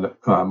small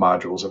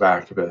modules of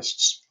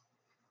activists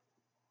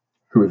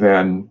who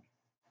then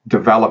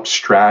develop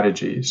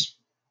strategies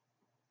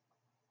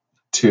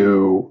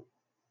to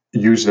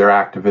use their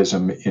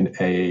activism in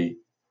a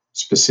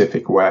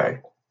specific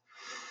way.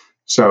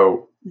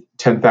 So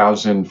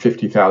 10,000,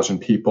 50,000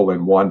 people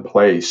in one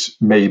place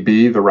may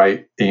be the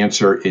right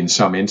answer in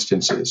some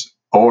instances,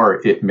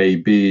 or it may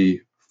be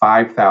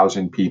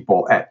 5,000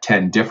 people at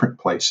 10 different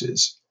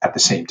places at the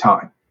same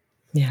time.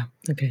 Yeah,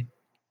 okay.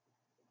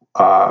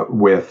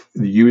 With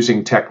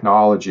using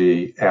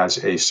technology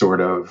as a sort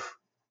of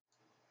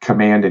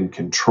command and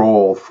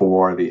control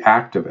for the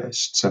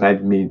activists, and I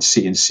mean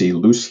C&C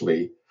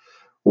loosely,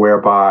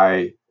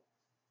 whereby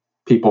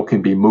people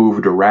can be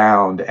moved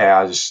around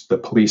as the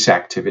police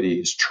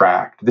activity is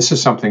tracked. This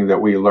is something that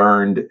we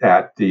learned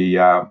at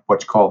the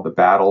what's called the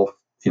Battle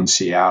in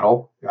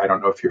Seattle. I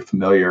don't know if you're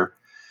familiar.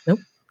 Nope.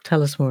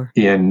 Tell us more.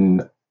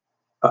 In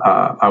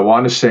I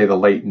want to say the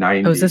late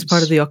 90s. Oh, is this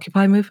part of the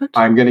Occupy movement?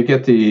 I'm going to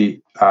get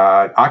the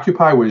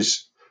Occupy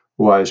was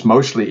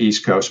mostly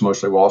East Coast,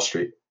 mostly Wall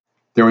Street.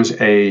 There was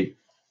a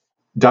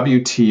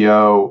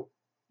WTO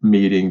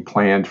meeting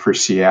planned for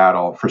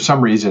Seattle. For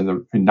some reason,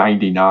 the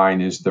 99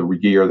 is the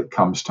year that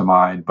comes to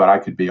mind, but I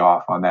could be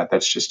off on that.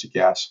 That's just a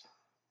guess.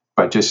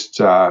 But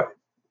just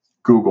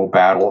Google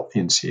Battle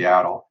in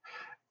Seattle.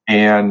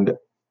 And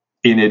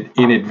in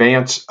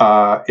advance,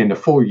 in the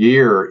full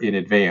year in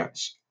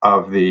advance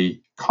of the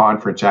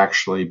conference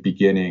actually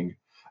beginning,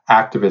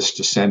 activists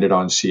descended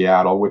on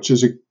Seattle, which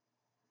is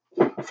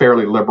a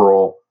fairly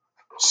liberal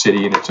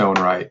city in its own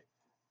right,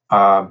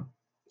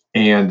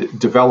 and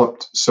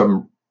developed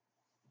some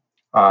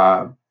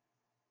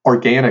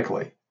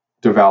organically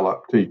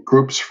developed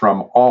groups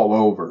from all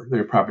over.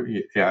 They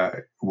probably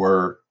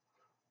were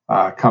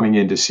coming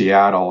into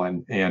Seattle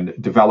and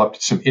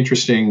developed some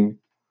interesting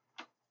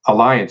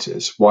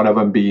alliances. One of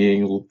them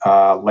being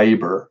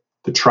labor,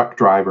 the truck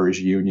drivers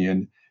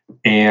union,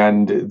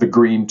 and the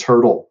Green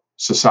Turtle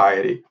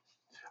Society.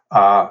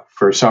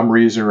 For some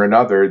reason or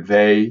another,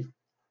 they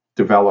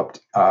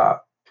developed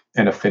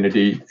an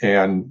affinity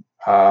and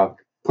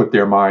put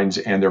their minds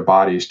and their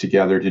bodies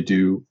together to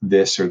do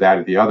this or that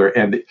or the other.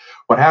 And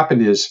what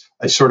happened is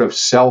a sort of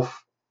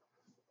self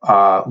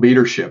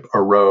leadership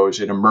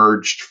arose and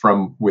emerged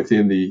from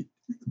within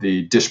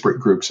the disparate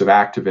groups of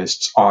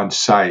activists on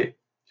site.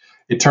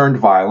 It turned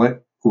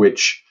violent,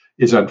 which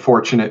is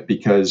unfortunate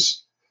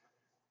because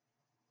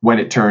when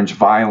it turns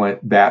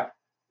violent, that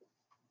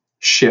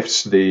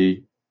shifts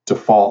the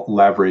default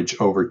leverage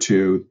over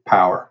to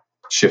power,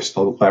 shifts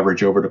the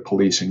leverage over to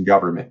police and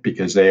government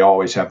because they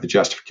always have the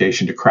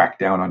justification to crack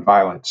down on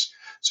violence.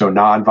 So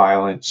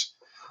nonviolence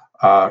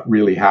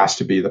really has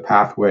to be the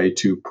pathway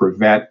to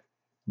prevent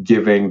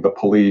giving the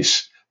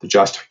police the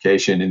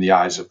justification in the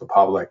eyes of the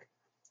public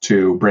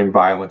to bring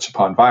violence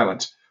upon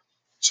violence.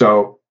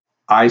 So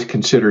I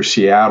consider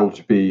Seattle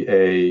to be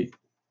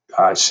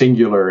a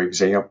singular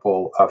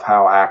example of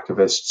how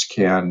activists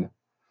can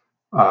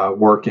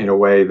work in a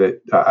way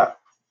that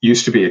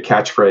used to be a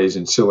catchphrase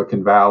in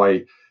Silicon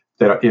Valley,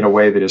 that in a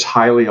way that is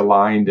highly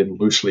aligned and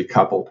loosely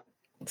coupled.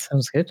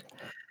 Sounds good.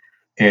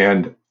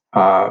 And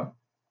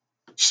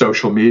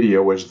social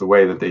media was the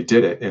way that they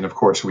did it. And of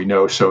course, we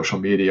know social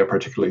media,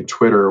 particularly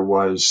Twitter,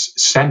 was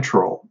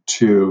central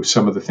to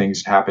some of the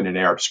things that happened in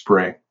Arab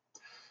Spring.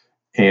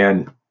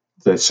 And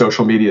the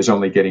social media is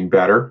only getting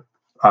better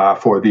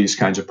for these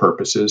kinds of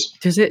purposes.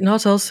 Is it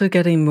not also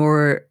getting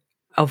more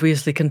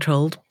obviously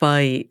controlled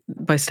by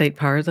state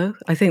power, though?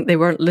 I think they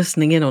weren't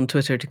listening in on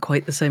Twitter to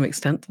quite the same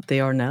extent that they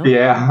are now.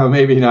 Yeah,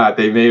 maybe not.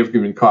 They may have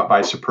been caught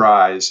by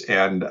surprise.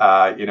 And,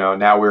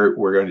 now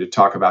we're going to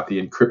talk about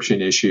the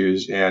encryption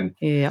issues and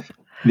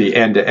the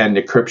end-to-end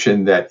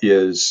encryption that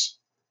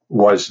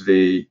was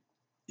the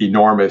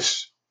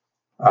enormous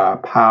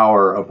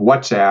power of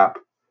WhatsApp.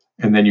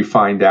 And then you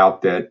find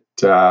out that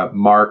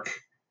Mark,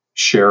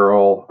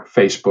 Sheryl,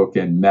 Facebook,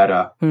 and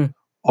Meta,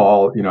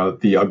 all,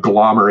 the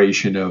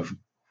agglomeration of,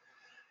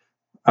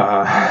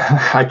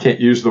 I can't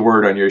use the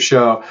word on your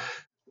show,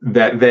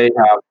 that they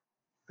have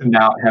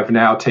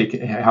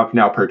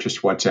now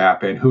purchased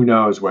WhatsApp, and who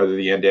knows whether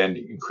the end-to-end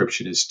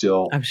encryption is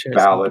still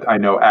valid. I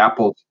know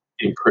Apple's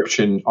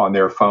encryption on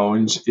their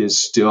phones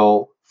is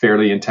still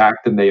fairly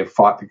intact, and they have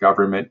fought the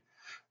government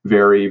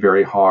very,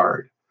 very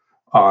hard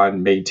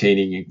on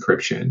maintaining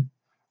encryption,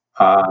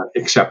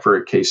 except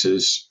for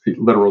cases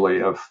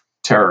literally of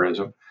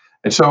terrorism.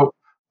 And so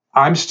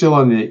I'm still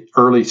in the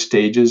early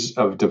stages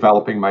of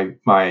developing my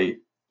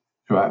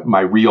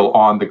real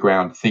on the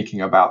ground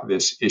thinking about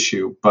this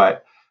issue.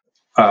 But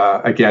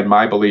again,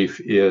 my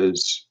belief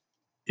is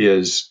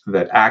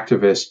that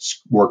activists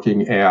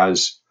working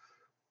as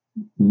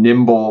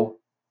nimble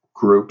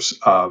groups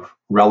of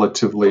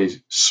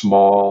relatively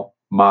small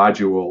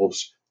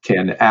modules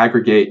can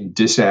aggregate and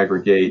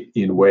disaggregate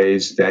in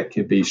ways that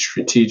can be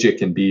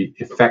strategic and be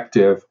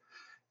effective,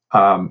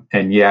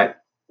 and yet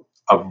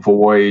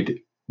avoid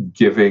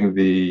giving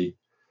the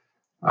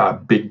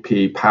big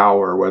P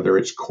power, whether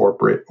it's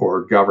corporate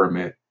or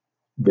government,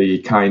 the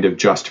kind of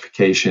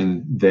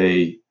justification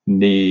they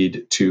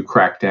need to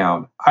crack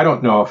down. I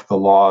don't know if the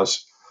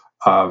laws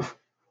of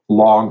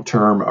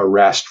long-term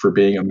arrest for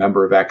being a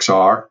member of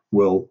XR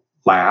will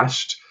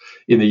last.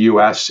 In the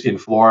U.S., in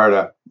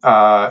Florida,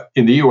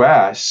 in the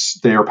U.S.,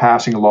 they are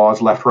passing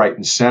laws left, right,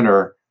 and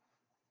center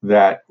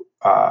that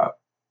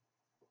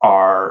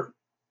are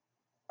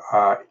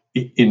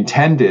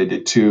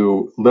intended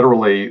to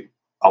literally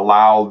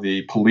allow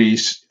the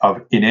police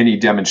in any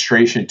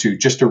demonstration to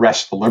just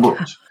arrest the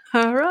liberals.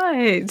 All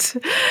right.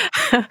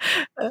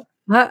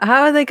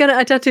 How are they going to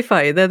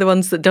identify you? They're the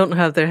ones that don't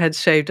have their heads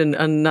shaved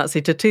and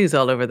Nazi tattoos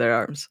all over their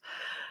arms.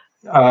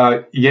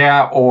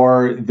 Yeah,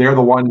 or they're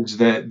the ones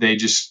that they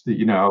just,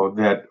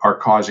 that are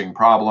causing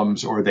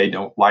problems, or they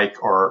don't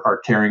like, or are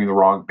carrying the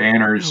wrong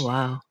banners. Oh,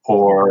 wow.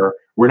 Or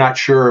we're not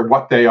sure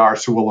what they are,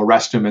 so we'll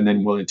arrest them and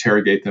then we'll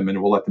interrogate them and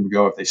we'll let them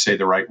go if they say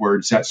the right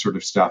words, that sort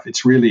of stuff.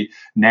 It's really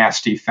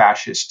nasty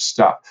fascist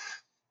stuff.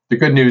 The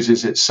good news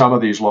is that some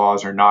of these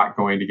laws are not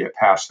going to get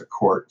past the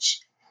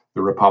courts.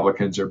 The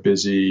Republicans are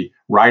busy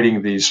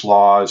writing these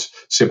laws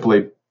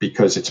simply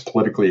because it's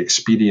politically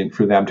expedient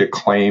for them to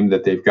claim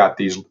that they've got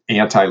these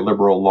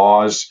anti-liberal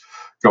laws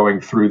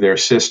going through their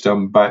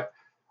system. But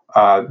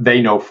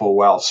they know full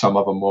well some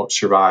of them won't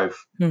survive,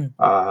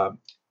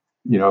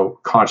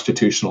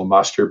 constitutional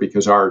muster,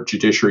 because our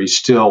judiciary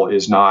still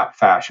is not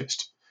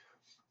fascist.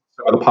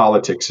 So the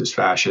politics is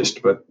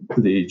fascist, but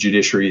the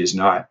judiciary is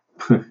not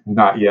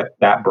yet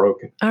that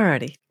broken.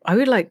 Alrighty. I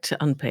would like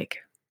to unpick.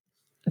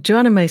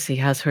 Joanna Macy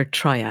has her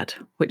triad,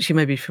 which you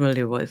may be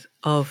familiar with,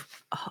 of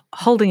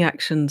holding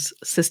actions,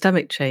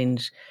 systemic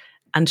change,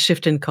 and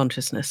shift in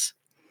consciousness.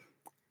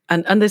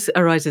 And this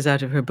arises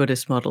out of her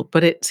Buddhist model.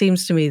 But it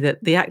seems to me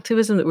that the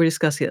activism that we're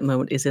discussing at the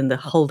moment is in the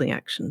holding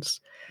actions.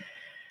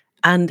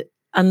 And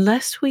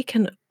unless we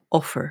can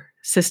offer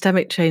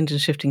systemic change and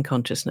shifting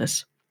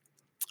consciousness,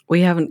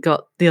 we haven't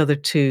got the other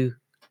two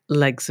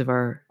legs of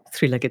our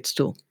three-legged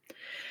stool.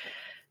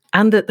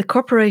 And that the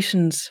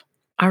corporations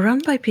are run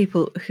by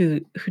people who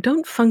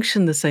don't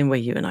function the same way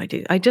you and I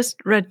do. I just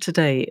read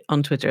today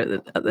on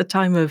Twitter at the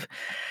time of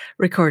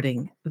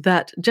recording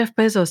that Jeff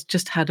Bezos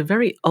just had a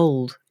very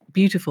old,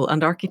 beautiful,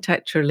 and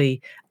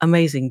architecturally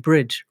amazing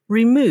bridge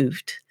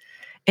removed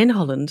in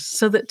Holland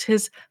so that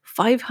his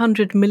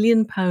 £500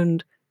 million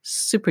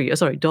super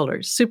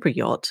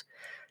yacht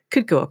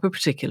could go up a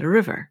particular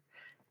river.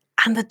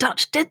 And the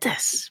Dutch did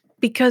this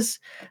because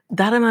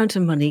that amount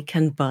of money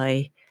can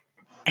buy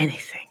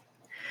anything.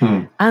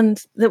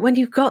 And that when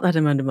you've got that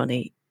amount of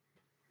money,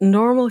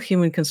 normal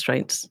human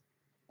constraints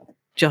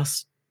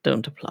just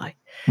don't apply.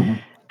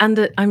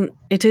 And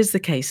it is the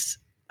case,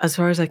 as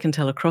far as I can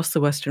tell, across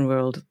the Western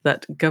world,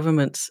 that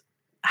governments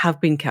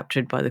have been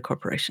captured by the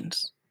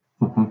corporations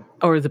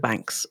or the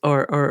banks,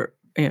 or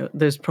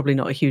there's probably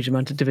not a huge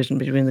amount of division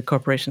between the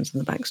corporations and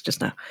the banks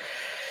just now.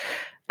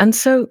 And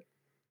so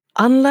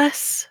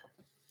unless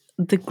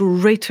the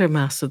greater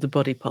mass of the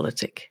body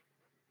politic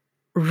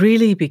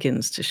really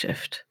begins to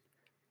shift,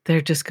 they're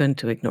just going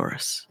to ignore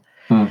us.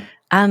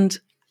 And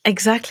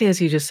exactly as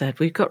you just said,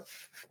 we've got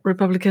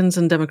Republicans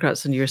and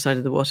Democrats on your side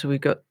of the water.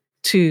 We've got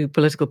two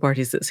political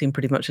parties that seem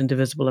pretty much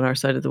indivisible on our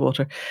side of the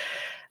water.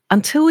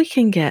 Until we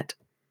can get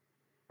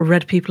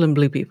red people and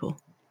blue people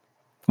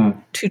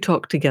to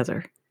talk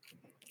together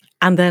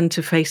and then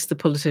to face the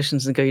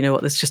politicians and go, you know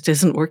what, this just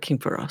isn't working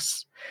for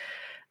us.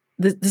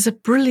 There's a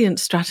brilliant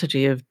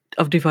strategy of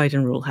divide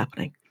and rule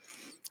happening.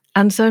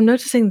 And so I'm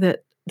noticing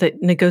that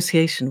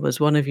negotiation was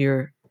one of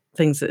your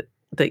things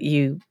that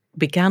you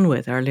began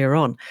with earlier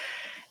on.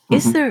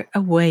 Is there a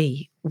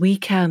way we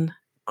can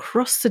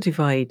cross the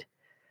divide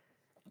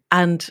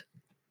and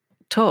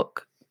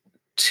talk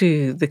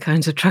to the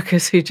kinds of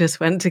truckers who just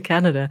went to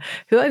Canada,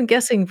 who I'm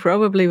guessing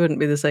probably wouldn't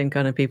be the same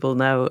kind of people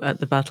now at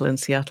the battle in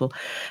Seattle,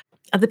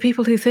 and the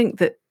people who think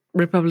that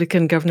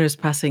Republican governors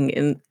passing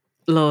in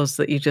laws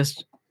that you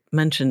just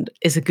mentioned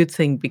is a good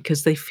thing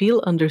because they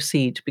feel under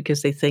siege,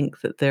 because they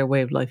think that their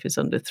way of life is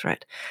under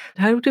threat?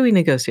 How do we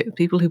negotiate with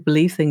people who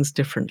believe things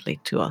differently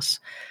to us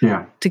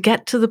to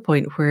get to the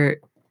point where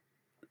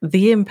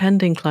the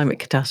impending climate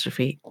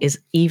catastrophe is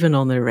even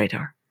on their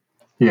radar?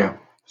 Yeah.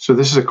 So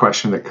this is a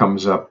question that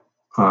comes up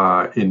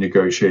in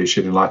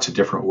negotiation in lots of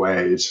different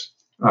ways.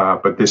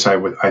 But this,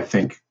 I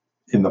think,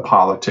 in the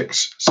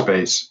politics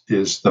space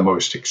is the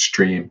most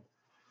extreme.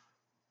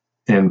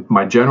 And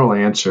my general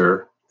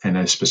answer, and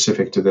as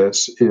specific to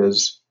this,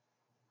 is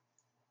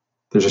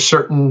there's a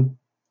certain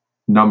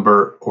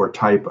number or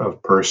type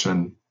of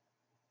person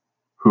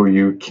who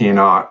you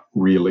cannot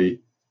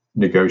really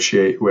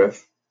negotiate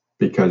with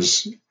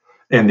because,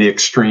 and the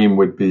extreme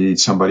would be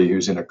somebody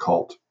who's in a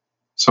cult,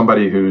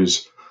 somebody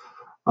whose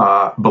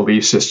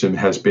belief system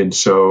has been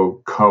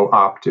so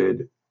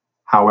co-opted,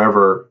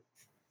 however,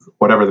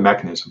 whatever the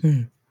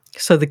mechanism.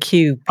 So the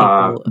Q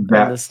people in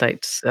the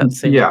States, that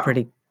seems a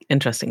pretty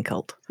interesting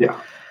cult.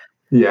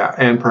 Yeah,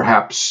 and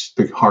perhaps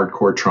the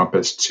hardcore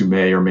Trumpists who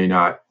may or may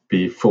not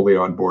be fully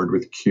on board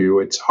with Q.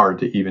 It's hard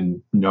to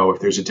even know if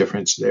there's a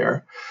difference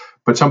there.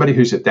 But somebody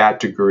who's at that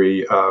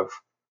degree of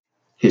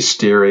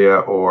hysteria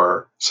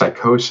or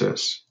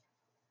psychosis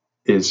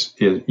is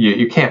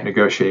you can't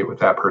negotiate with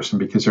that person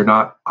because they're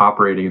not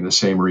operating in the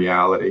same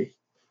reality.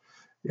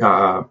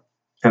 And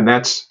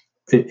that's,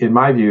 in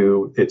my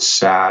view, it's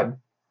sad,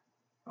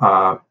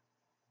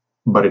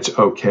 but it's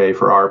okay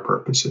for our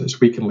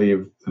purposes. We can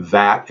leave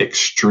that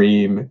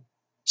extreme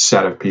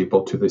set of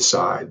people to the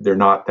side. They're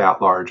not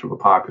that large of a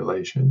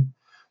population.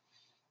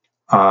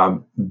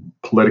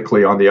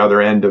 Politically, on the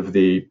other end of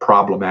the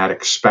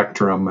problematic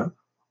spectrum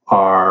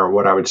are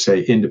what I would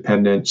say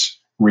independents,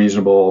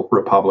 reasonable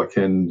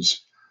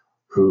Republicans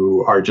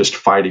who are just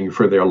fighting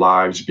for their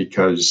lives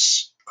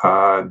because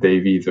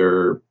they've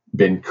either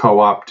been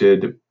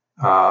co-opted,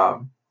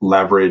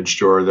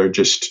 leveraged, or they're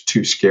just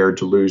too scared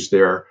to lose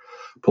their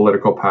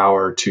political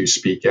power to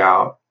speak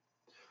out.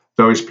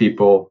 Those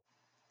people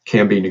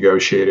can be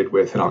negotiated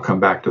with, and I'll come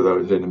back to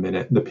those in a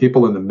minute. The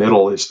people in the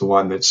middle is the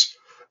one that's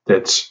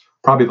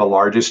probably the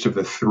largest of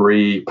the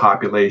three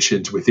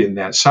populations within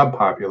that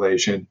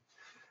subpopulation,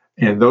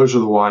 and those are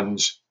the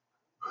ones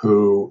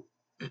who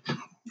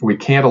we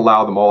can't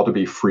allow them all to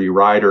be free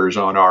riders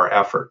on our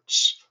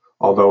efforts,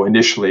 although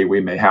initially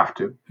we may have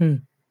to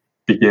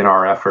begin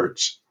our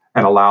efforts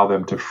and allow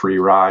them to free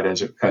ride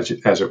as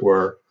it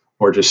were,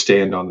 or just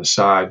stand on the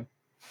side.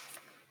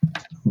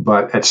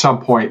 But at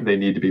some point, they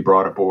need to be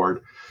brought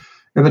aboard.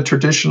 And the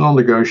traditional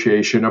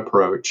negotiation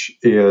approach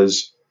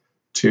is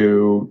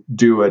to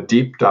do a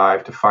deep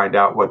dive to find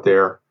out what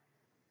their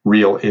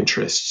real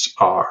interests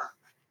are.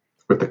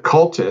 With the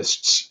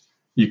cultists,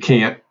 you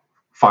can't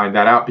find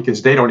that out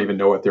because they don't even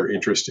know what their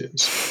interest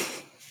is.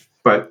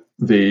 But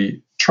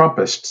the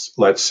Trumpists,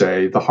 let's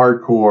say, the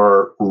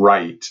hardcore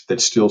right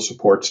that still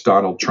supports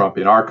Donald Trump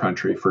in our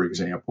country, for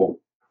example,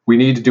 we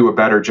need to do a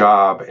better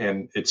job.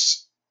 And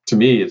to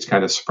me, it's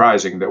kind of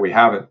surprising that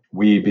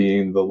we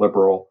being the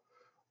liberal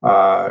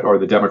or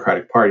the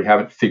Democratic Party,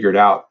 haven't figured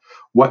out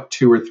what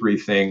 2 or 3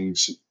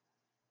 things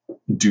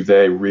do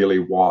they really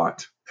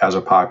want as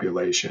a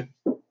population,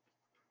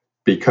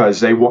 because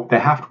they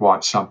have to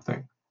want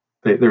something.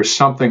 There's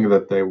something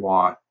that they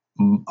want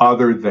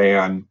other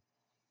than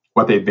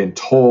what they've been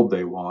told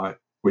they want,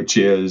 which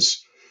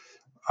is,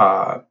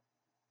 quote,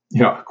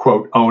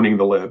 owning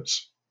the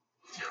libs,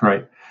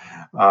 right?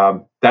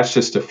 That's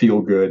just a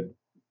feel good,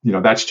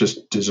 that's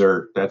just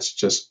dessert. That's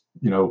just,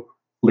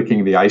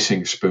 licking the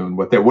icing spoon.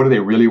 What do they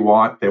really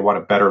want? They want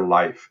a better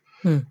life.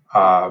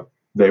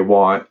 They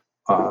want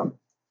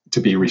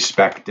to be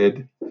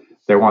respected.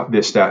 They want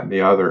this, that, and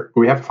the other.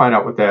 We have to find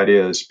out what that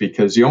is,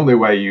 because the only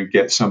way you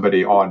get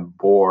somebody on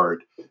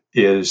board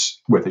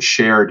is with a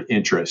shared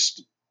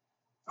interest.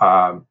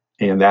 And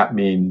that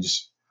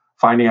means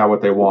finding out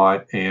what they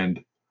want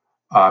and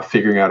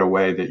figuring out a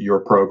way that your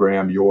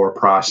program, your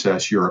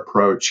process, your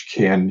approach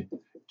can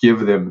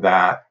give them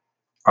that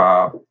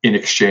in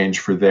exchange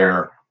for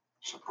their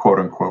quote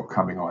unquote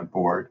coming on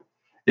board.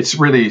 It's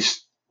really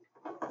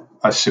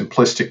a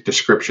simplistic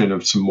description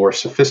of some more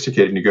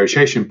sophisticated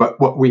negotiation,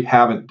 but what we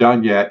haven't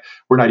done yet,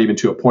 we're not even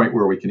to a point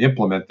where we can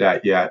implement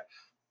that yet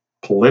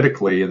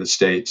politically in the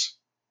States,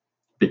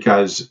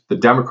 because the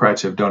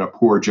Democrats have done a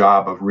poor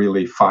job of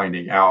really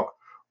finding out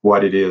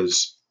what it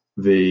is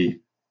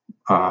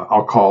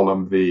I'll call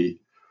them the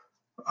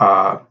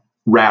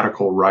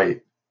radical right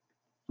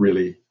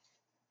really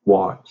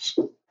wants.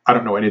 I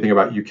don't know anything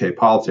about UK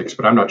politics,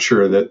 but I'm not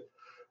sure that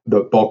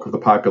the bulk of the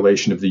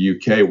population of the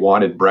UK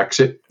wanted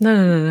Brexit.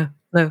 No.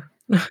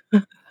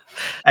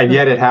 And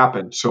yet it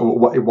happened. So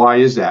why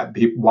is that?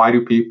 Why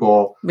do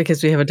people...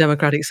 Because we have a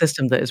democratic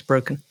system that is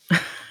broken.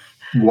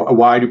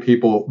 Why do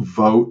people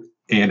vote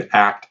and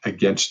act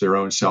against their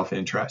own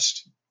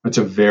self-interest? That's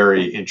a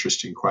very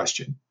interesting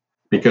question,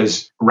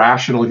 because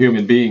rational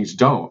human beings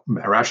don't.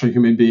 Rational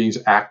human beings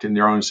act in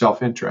their own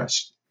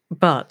self-interest.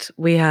 But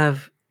we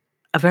have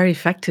a very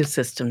effective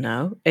system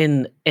now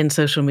in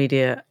social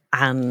media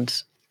and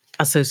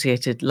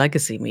associated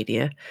legacy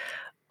media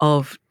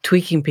of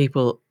tweaking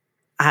people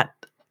at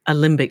a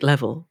limbic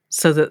level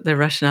so that their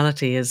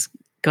rationality has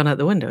gone out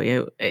the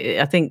window.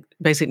 I think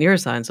basic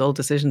neuroscience, all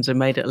decisions are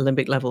made at a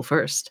limbic level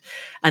first.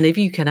 And if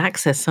you can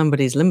access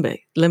somebody's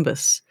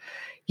limbus,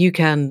 you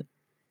can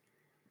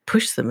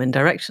push them in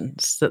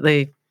directions that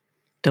they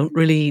don't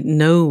really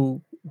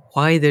know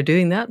why they're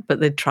doing that, but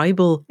the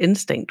tribal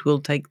instinct will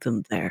take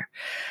them there.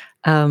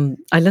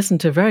 I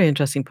listened to a very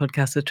interesting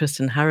podcast with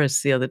Tristan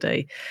Harris the other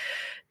day,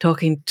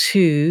 talking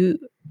to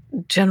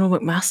General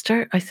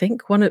McMaster, I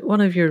think, one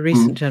of your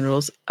recent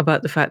generals,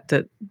 about the fact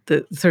that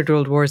the Third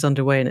World War is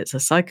underway and it's a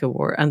psycho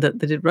war, and that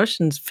the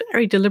Russians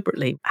very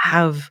deliberately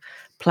have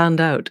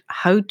planned out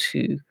how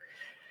to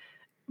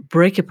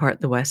break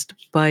apart the West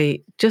by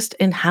just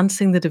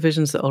enhancing the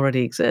divisions that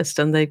already exist.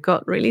 And they've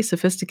got really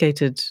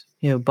sophisticated,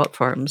 bot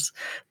farms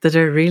that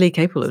are really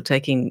capable of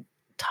taking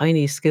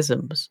tiny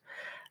schisms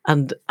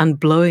and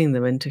blowing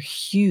them into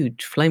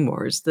huge flame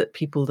wars that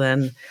people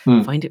then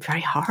find it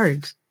very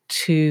hard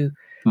to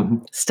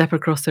step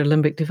across their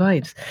limbic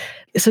divides.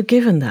 So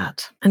given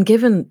that, and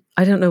given,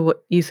 I don't know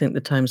what you think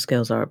the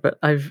timescales are, but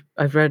I've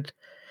read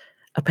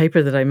a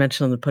paper that I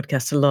mentioned on the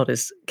podcast a lot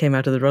came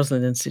out of the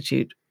Roslin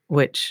Institute,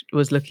 which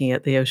was looking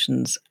at the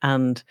oceans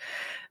and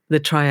the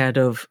triad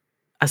of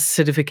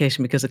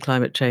acidification because of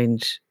climate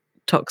change,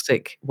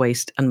 toxic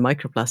waste, and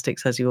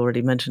microplastics, as you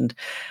already mentioned.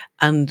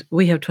 And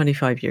we have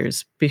 25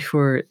 years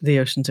before the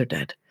oceans are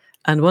dead.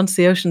 And once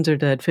the oceans are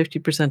dead,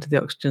 50% of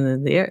the oxygen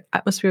in the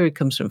atmosphere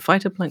comes from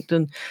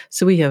phytoplankton.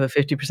 So we have a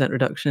 50%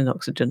 reduction in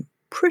oxygen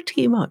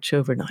pretty much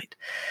overnight,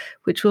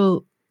 which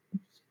will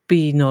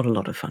be not a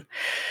lot of fun.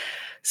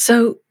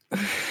 So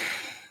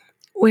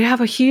we have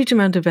a huge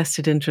amount of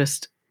vested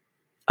interest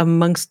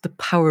amongst the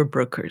power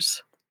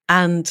brokers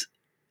and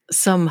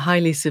some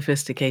highly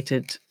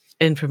sophisticated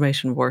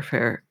information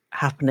warfare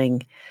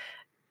happening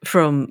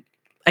from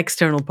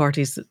external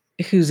parties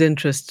whose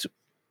interests,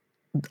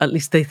 at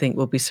least they think,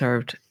 will be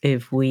served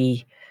if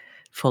we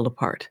fall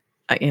apart.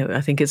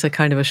 I think it's a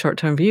kind of a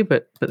short-term view,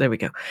 but there we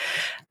go.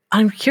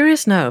 I'm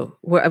curious now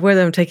where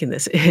I'm taking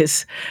this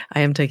is,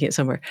 I am taking it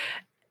somewhere.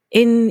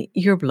 In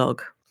your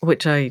blog,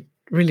 which I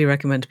really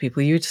recommend to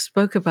people, you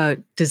spoke about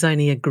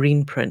designing a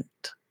green print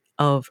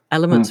of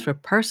elements for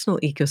personal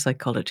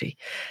ecopsychology.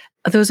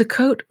 There was a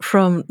quote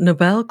from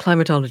Nobel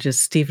climatologist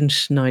Stephen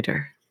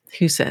Schneider,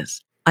 who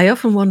says, "I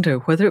often wonder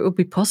whether it would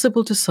be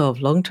possible to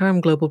solve long-term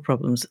global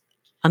problems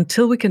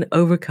until we can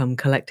overcome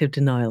collective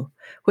denial,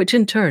 which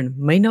in turn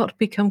may not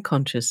become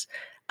conscious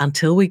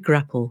until we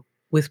grapple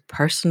with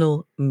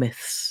personal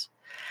myths."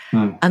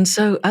 And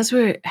so as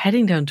we're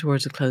heading down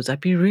towards a close,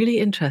 I'd be really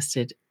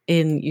interested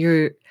in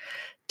your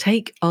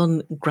take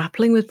on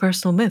grappling with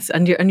personal myths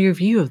and your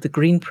view of the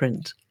green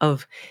print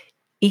of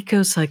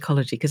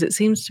ecopsychology, because it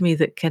seems to me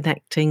that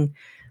connecting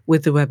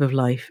with the web of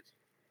life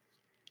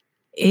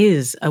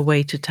is a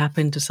way to tap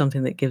into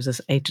something that gives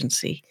us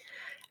agency,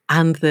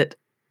 and that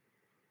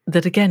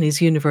again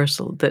is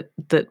universal, that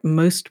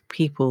most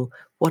people,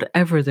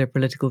 whatever their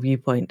political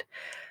viewpoint,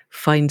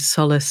 find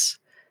solace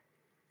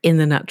in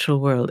the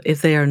natural world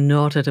if they are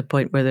not at a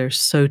point where they're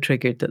so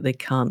triggered that they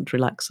can't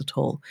relax at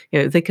all.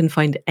 If they can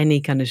find any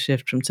kind of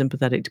shift from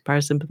sympathetic to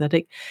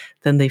parasympathetic,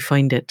 then they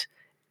find it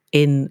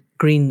in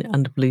green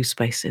and blue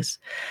spaces.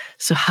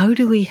 So how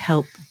do we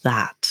help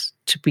that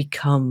to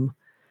become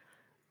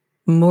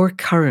more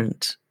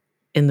current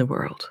in the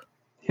world?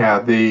 Yeah,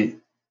 the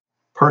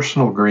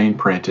personal green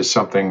print is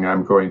something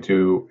I'm going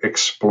to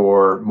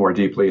explore more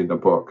deeply in the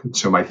book.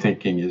 So my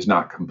thinking is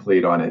not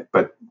complete on it.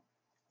 But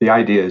the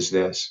idea is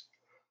this: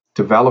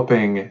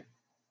 developing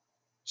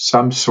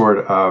some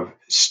sort of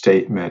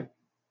statement,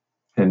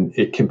 and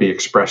it can be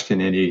expressed in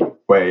any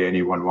way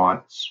anyone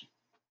wants.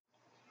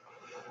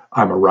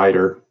 I'm a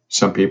writer.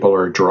 Some people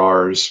are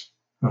drawers.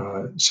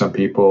 Some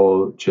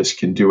people just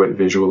can do it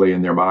visually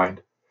in their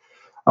mind.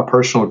 A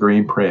personal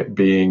green print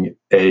being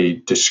a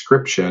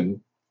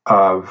description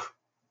of,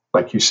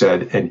 like you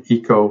said, an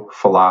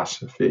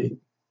eco-philosophy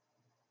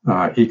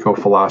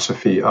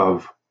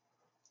of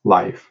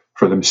life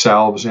for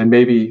themselves and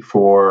maybe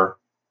for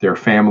their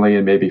family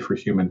and maybe for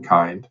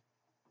humankind.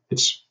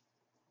 It's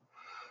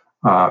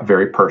a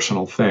very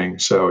personal thing,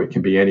 so it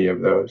can be any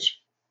of those.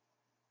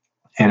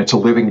 And it's a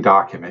living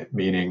document,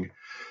 meaning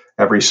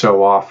every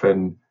so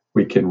often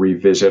we can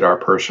revisit our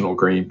personal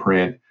green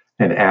print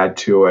and add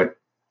to it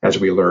as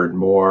we learn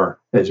more,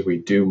 as we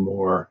do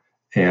more,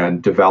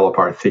 and develop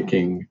our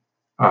thinking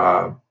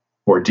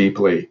more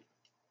deeply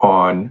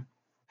on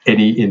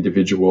any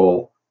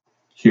individual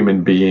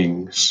human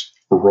being's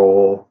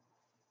role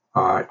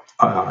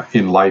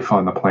in life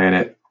on the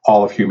planet,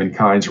 all of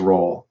humankind's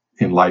role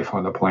in life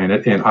on the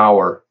planet, and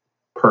our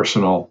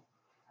personal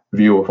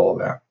view of all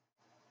that.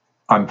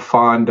 I'm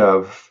fond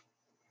of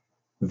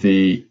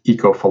the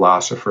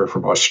eco-philosopher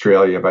from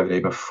Australia by the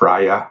name of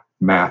Freya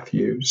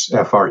Matthews,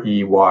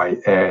 Freya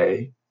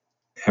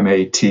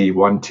Mathews.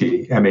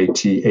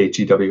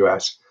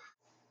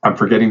 I'm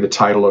forgetting the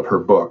title of her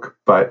book,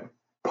 but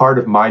part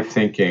of my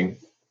thinking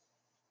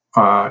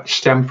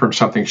stemmed from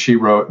something she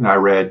wrote and I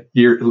read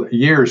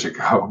years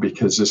ago,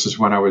 because this is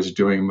when I was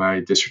doing my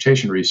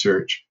dissertation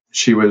research.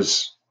 She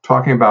was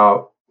talking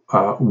about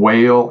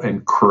whale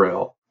and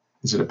krill.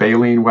 Is it a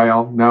baleen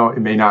whale? No,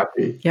 it may not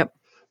be. Yep.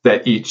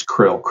 That eats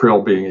krill.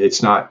 Krill being,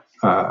 it's not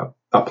a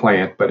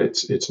plant, but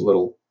it's a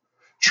little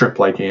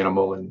shrimp-like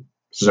animal and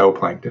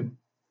zooplankton.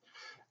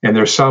 And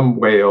there's some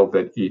whale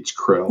that eats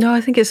krill. No,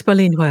 I think it's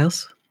baleen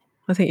whales.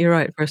 I think you're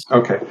right, first.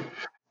 Okay.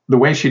 The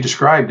way she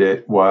described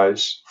it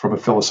was from a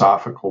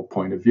philosophical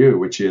point of view,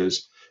 which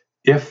is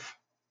if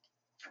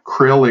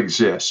krill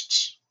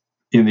exists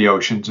in the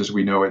oceans as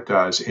we know it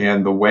does,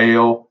 and the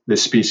whale,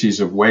 this species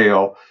of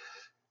whale,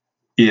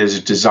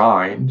 is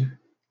designed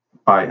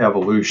by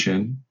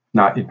evolution,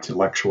 not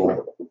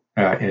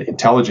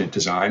intelligent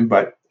design,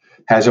 but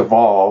has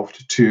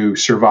evolved to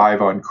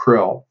survive on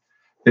krill,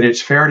 then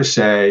it's fair to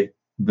say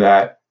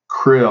that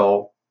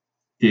krill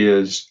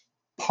is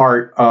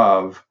part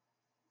of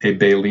a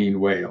baleen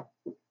whale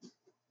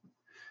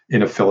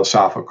in a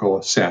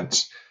philosophical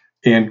sense.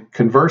 And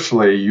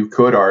conversely, you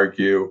could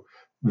argue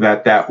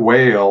that that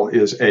whale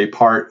is a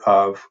part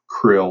of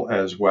krill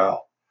as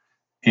well.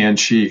 And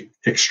she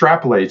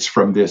extrapolates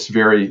from this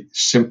very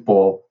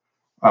simple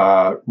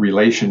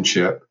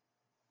relationship,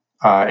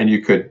 and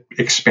you could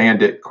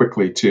expand it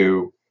quickly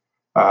to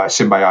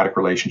symbiotic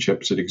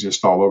relationships that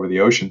exist all over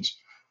the oceans,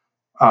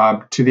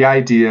 to the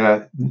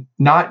idea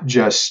not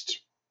just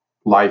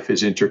life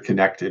is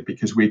interconnected,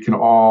 because we can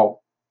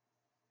all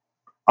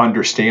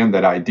understand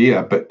that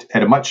idea, but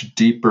at a much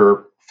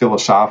deeper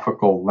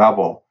philosophical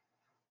level,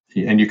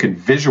 and you can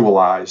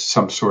visualize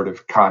some sort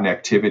of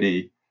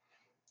connectivity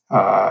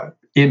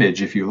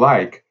image, if you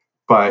like,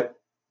 but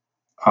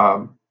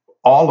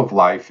all of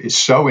life is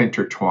so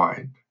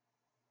intertwined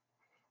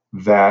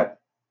that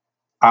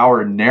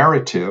our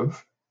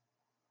narrative,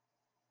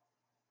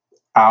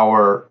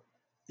 our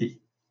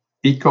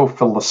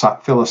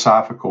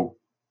eco-philosophical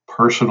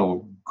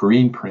personal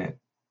green print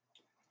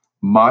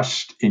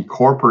must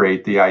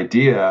incorporate the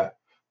idea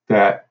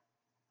that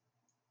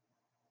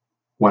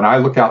when I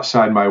look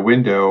outside my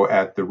window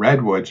at the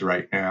redwoods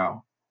right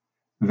now,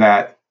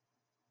 that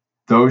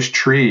those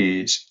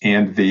trees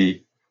and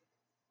the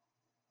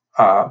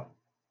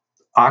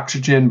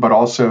oxygen, but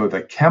also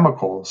the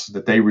chemicals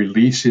that they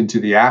release into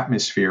the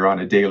atmosphere on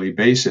a daily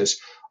basis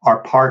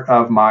are part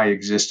of my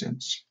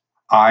existence.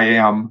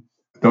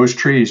 Those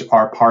trees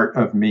are part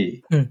of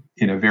me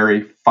in a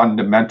very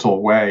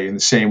fundamental way, in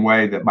the same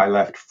way that my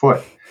left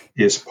foot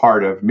is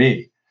part of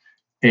me.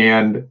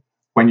 And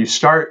when you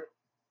start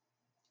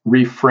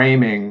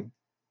reframing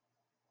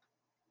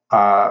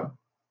the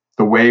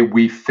way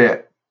we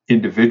fit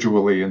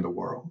individually in the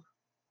world,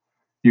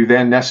 you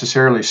then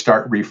necessarily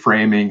start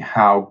reframing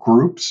how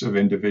groups of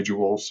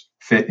individuals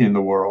fit in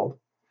the world,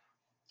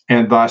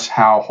 and thus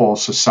how whole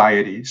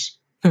societies.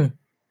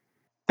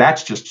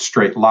 That's just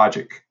straight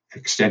logic,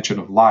 extension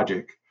of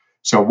logic.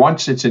 So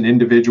once it's an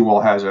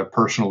individual has a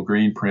personal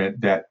green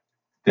print that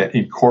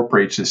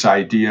incorporates this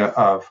idea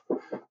of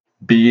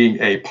being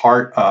a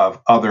part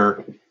of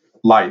other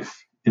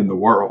life in the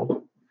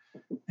world,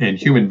 and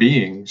human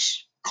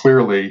beings,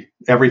 clearly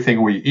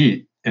everything we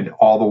eat and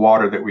all the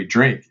water that we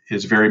drink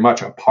is very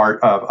much a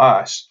part of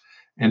us.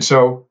 And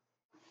so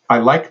I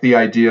like the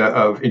idea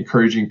of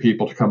encouraging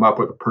people to come up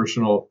with a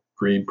personal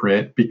green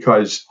print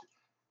because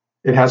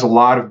it has a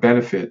lot of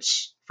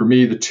benefits. For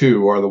me, the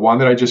two are the one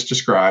that I just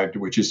described,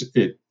 which is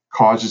it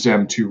causes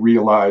them to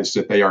realize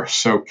that they are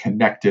so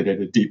connected at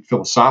a deep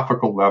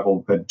philosophical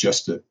level than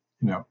just a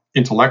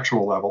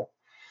intellectual level.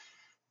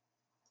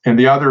 And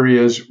the other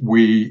is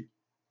we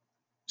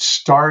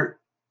start,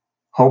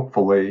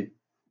 hopefully,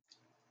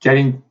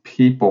 getting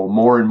people,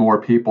 more and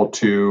more people,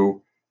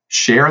 to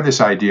share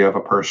this idea of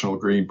a personal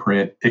green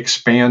print,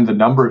 expand the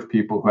number of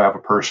people who have a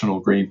personal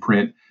green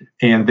print,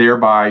 and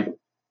thereby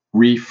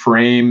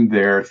reframe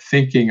their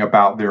thinking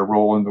about their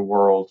role in the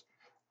world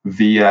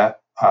via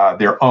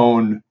their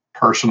own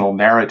personal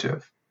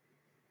narrative.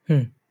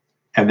 And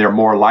they're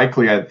more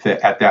likely at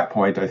that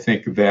point, I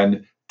think,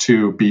 then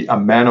to be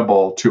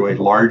amenable to a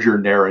larger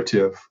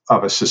narrative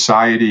of a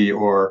society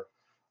or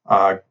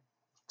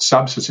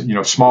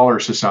smaller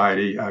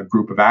society, a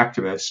group of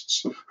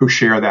activists who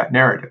share that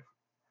narrative.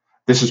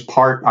 This is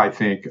part, I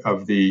think,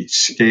 of the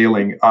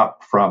scaling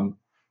up from,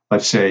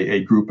 let's say,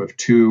 a group of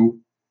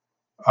two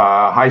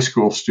high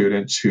school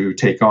students who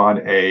take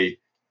on a,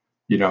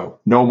 no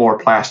more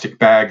plastic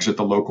bags at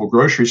the local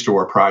grocery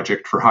store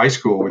project for high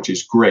school, which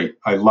is great.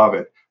 I love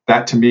it.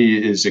 That to me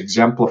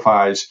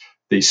exemplifies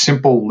the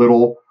simple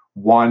little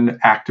one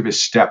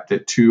activist step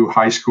that two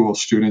high school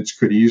students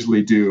could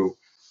easily do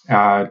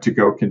to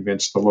go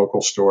convince the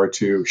local store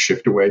to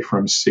shift away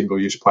from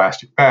single-use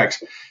plastic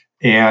bags.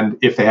 And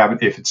if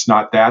it's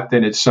not that,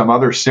 then it's some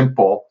other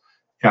simple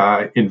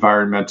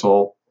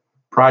environmental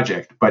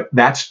project. But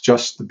that's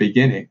just the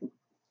beginning.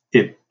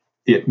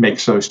 It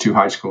makes those two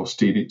high school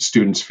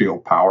students feel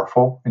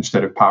powerful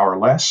instead of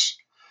powerless.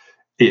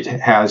 It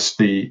has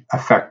the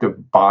effect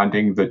of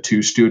bonding the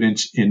two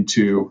students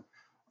into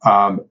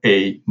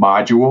a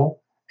module,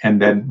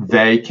 and then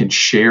they can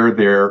share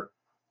their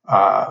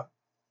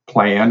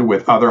plan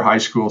with other high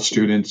school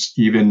students,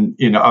 even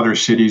in other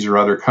cities or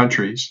other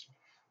countries.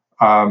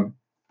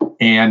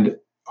 And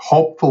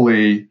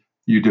hopefully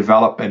you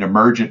develop an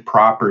emergent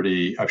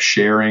property of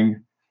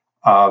sharing,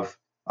 of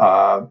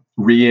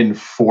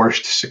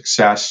reinforced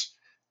success,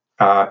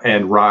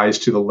 and rise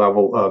to the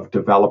level of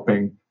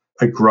developing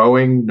a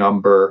growing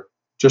number,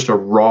 just a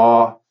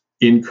raw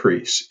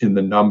increase in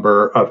the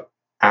number of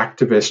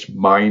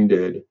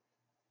activist-minded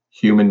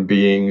human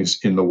beings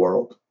in the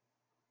world.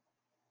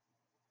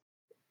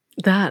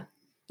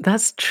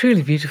 That's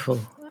truly beautiful.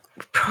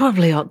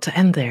 Probably ought to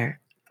end there.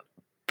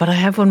 But I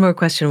have one more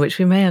question, which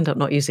we may end up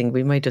not using.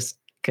 We may just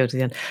go to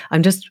the end.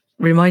 I'm just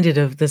reminded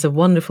of there's a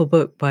wonderful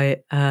book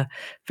by a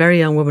very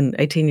young woman,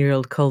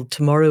 18-year-old, called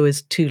Tomorrow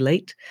is Too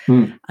Late,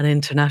 an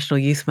international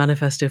youth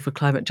manifesto for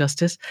climate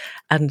justice.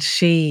 And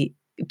she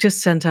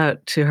just sent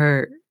out to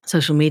her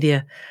social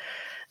media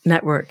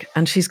network,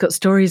 and she's got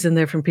stories in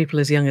there from people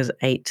as young as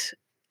 8,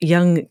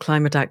 young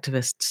climate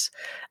activists,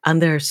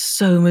 and they're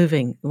so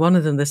moving. One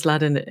of them, this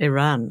lad in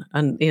Iran,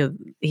 and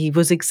he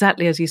was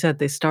exactly as you said.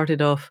 They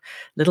started off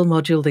little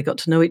module, they got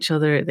to know each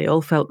other, they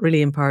all felt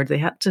really empowered. They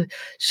had to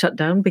shut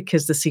down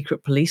because the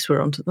secret police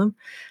were onto them.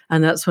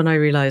 And that's when I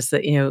realized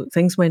that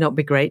things may not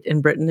be great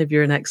in Britain if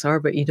you're an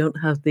XR, but you don't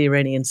have the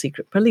Iranian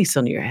secret police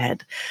on your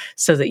head,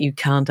 so that you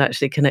can't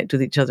actually connect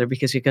with each other,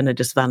 because you're going to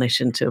just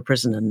vanish into a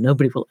prison and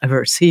nobody will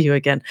ever see you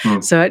again.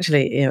 So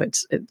actually,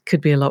 it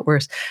could be a lot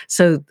worse.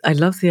 So I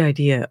love the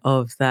idea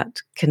of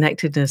that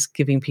connectedness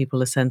giving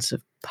people a sense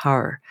of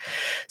power.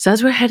 So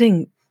as we're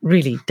heading,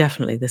 really,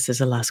 definitely, this is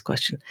a last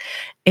question.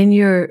 In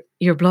your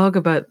blog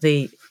about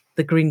the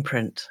green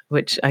print,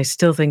 which I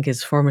still think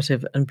is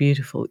formative and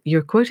beautiful,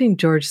 you're quoting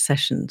George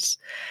Sessions,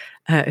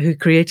 who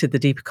created the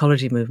deep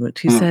ecology movement,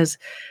 who says,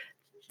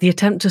 the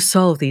attempt to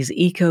solve these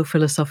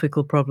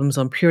eco-philosophical problems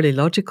on purely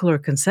logical or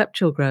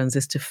conceptual grounds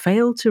is to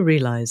fail to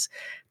realize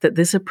that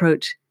this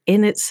approach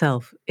in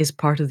itself is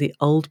part of the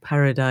old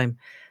paradigm,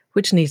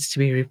 which needs to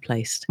be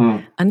replaced.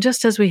 And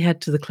just as we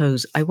head to the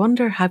close, I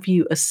wonder, have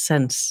you a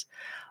sense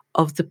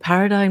of the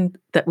paradigm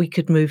that we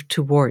could move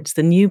towards,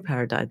 the new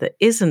paradigm that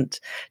isn't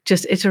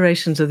just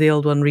iterations of the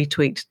old one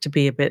retweaked to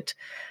be a bit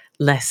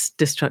less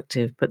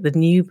destructive, but the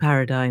new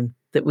paradigm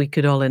that we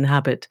could all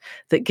inhabit,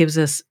 that gives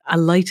us a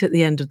light at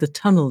the end of the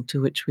tunnel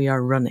to which we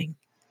are running?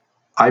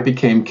 I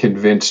became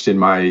convinced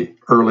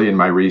early in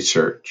my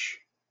research,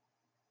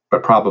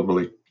 but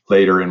probably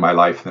later in my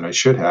life than I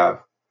should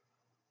have,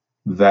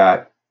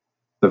 that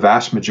the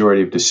vast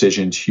majority of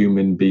decisions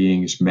human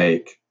beings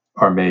make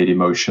are made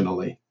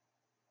emotionally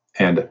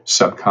and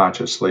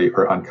subconsciously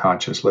or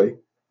unconsciously.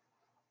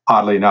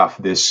 Oddly enough,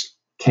 this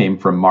came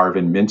from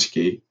Marvin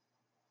Minsky,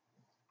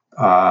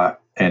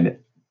 an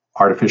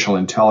artificial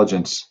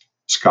intelligence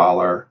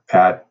scholar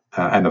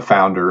and the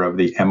founder of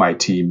the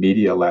MIT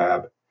Media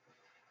Lab.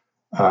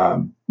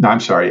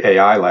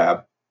 AI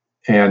Lab.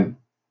 And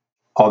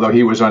although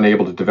he was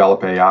unable to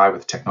develop AI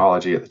with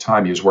technology at the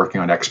time, he was working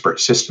on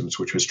expert systems,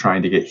 which was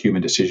trying to get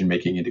human decision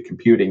making into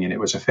computing, and it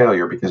was a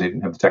failure because they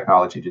didn't have the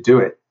technology to do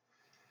it.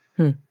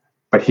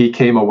 But he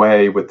came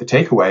away with the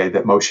takeaway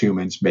that most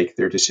humans make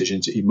their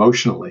decisions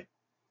emotionally,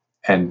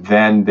 and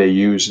then they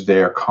use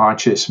their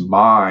conscious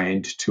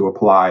mind to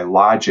apply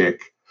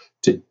logic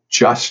to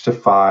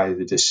justify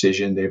the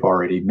decision they've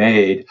already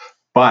made,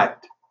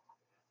 but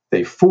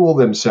they fool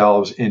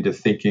themselves into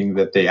thinking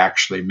that they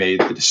actually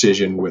made the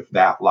decision with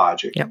that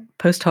logic. Yep,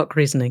 post hoc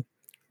reasoning.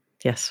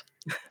 Yes.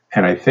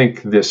 And I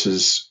think this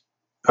is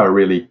a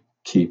really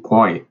key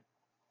point.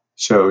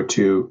 So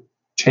to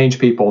change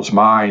people's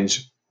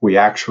minds, we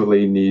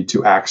actually need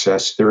to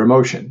access their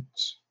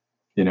emotions.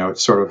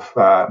 It's sort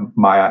of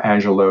Maya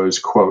Angelou's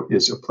quote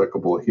is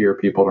applicable here.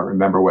 People don't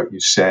remember what you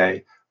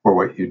say or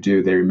what you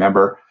do. They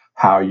remember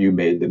how you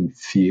made them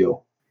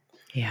feel.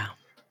 Yeah.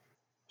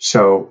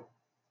 So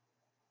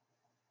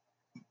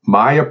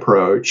my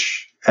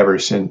approach ever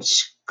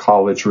since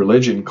college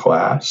religion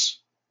class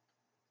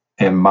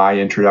and my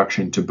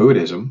introduction to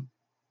Buddhism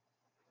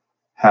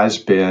has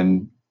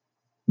been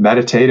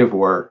meditative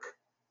work.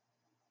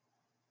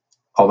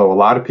 Although a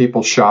lot of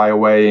people shy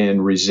away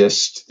and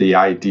resist the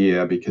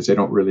idea because they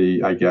don't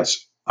really, I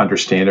guess,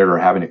 understand it or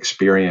haven't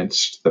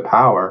experienced the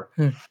power,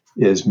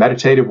 is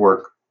meditative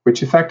work,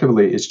 which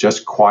effectively is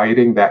just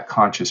quieting that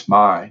conscious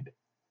mind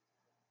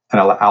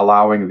and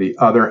allowing the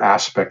other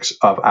aspects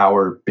of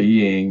our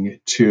being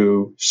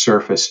to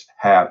surface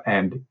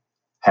and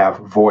have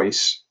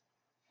voice,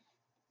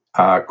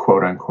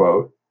 quote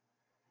unquote,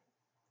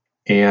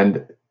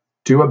 and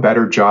do a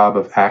better job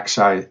of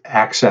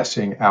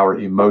accessing our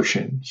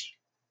emotions.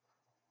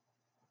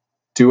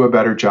 Do a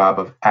better job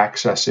of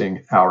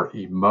accessing our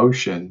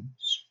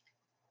emotions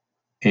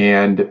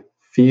and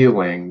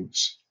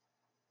feelings,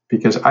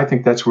 because I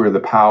think that's where the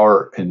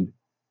power and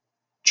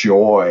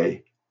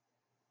joy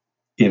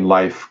in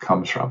life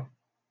comes from.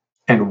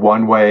 And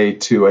one way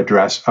to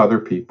address other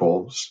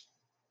people's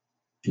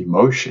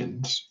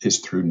emotions is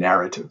through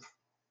narrative.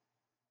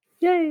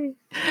 Yay!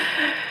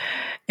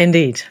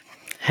 Indeed.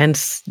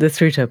 Hence the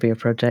Throughtopia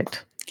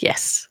project.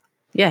 Yes.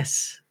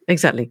 Yes,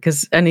 exactly.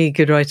 Because any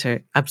good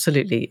writer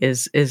absolutely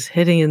is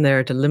hitting in there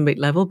at a limbic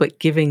level, but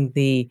giving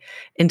the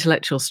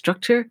intellectual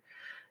structure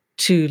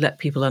to let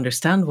people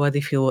understand why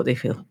they feel what they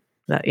feel.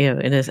 That,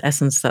 in its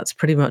essence, that's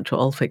pretty much what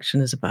all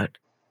fiction is about.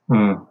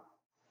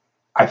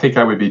 I think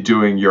I would be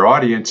doing your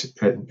audience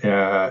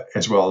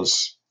as well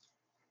as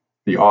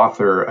the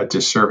author a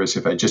disservice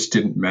if I just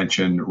didn't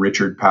mention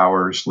Richard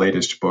Powers'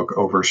 latest book,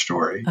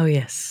 Overstory. Oh,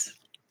 yes.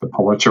 The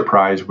Pulitzer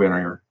Prize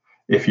winner.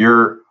 If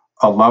you're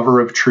a lover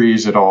of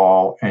trees at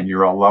all and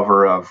you're a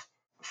lover of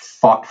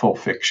thoughtful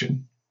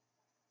fiction,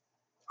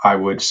 I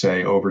would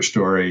say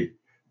Overstory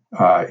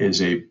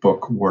is a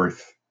book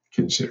worth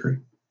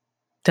considering.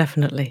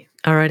 Definitely.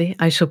 Alrighty,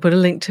 I shall put a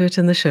link to it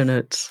in the show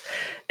notes.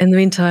 In the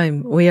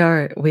meantime, we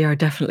are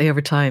definitely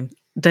over time.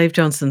 Dave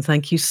Johnson,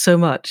 thank you so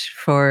much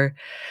for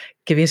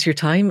giving us your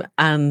time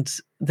and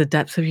the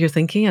depth of your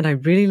thinking, and I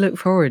really look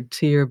forward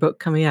to your book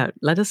coming out.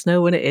 Let us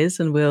know when it is,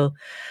 and we'll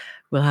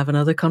have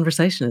another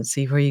conversation and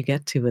see where you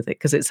get to with it,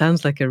 because it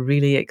sounds like a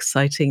really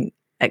exciting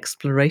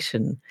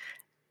exploration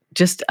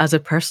just as a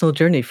personal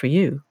journey for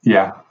you.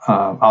 Yeah,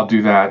 I'll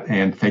do that,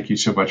 and thank you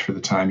so much for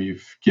the time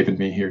you've given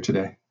me here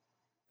today.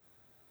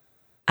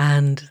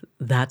 And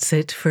that's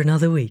it for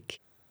another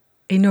week.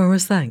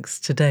 Enormous thanks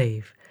to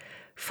Dave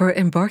for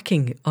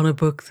embarking on a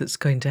book that's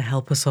going to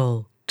help us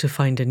all to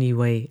find a new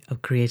way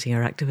of creating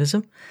our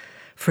activism,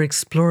 for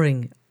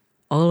exploring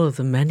all of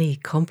the many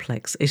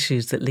complex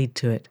issues that lead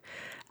to it,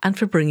 and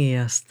for bringing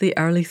us the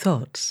early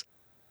thoughts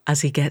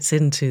as he gets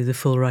into the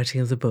full writing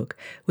of the book.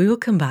 We will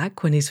come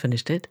back when he's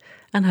finished it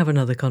and have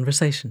another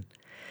conversation.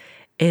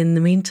 In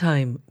the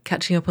meantime,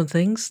 catching up on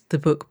things, the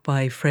book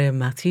by Freya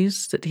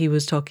Matthews that he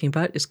was talking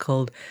about is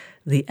called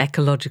The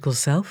Ecological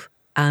Self,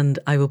 and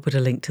I will put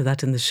a link to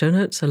that in the show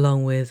notes,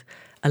 along with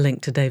a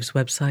link to Dave's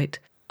website,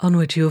 on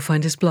which you will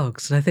find his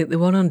blogs. And I think the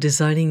one on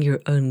designing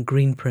your own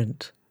green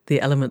print, the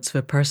elements of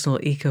a personal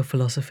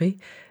eco-philosophy,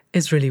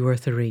 is really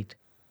worth a read.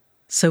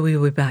 So we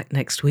will be back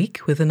next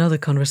week with another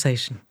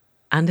conversation.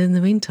 And in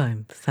the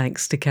meantime,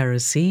 thanks to Kara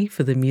C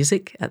for the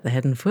music at the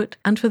head and foot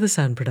and for the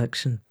sound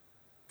production.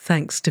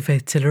 Thanks to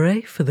Faith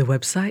Tilleray for the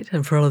website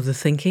and for all of the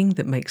thinking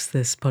that makes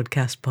this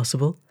podcast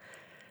possible.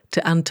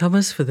 To Anne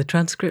Thomas for the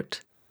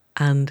transcript.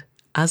 And,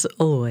 as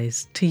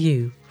always, to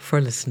you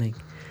for listening.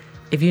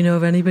 If you know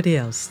of anybody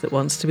else that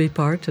wants to be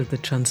part of the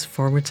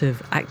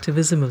transformative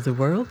activism of the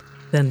world,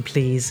 then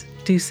please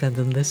do send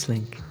them this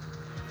link.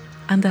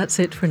 And that's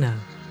it for now.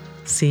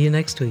 See you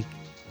next week.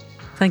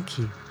 Thank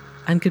you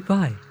and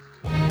goodbye.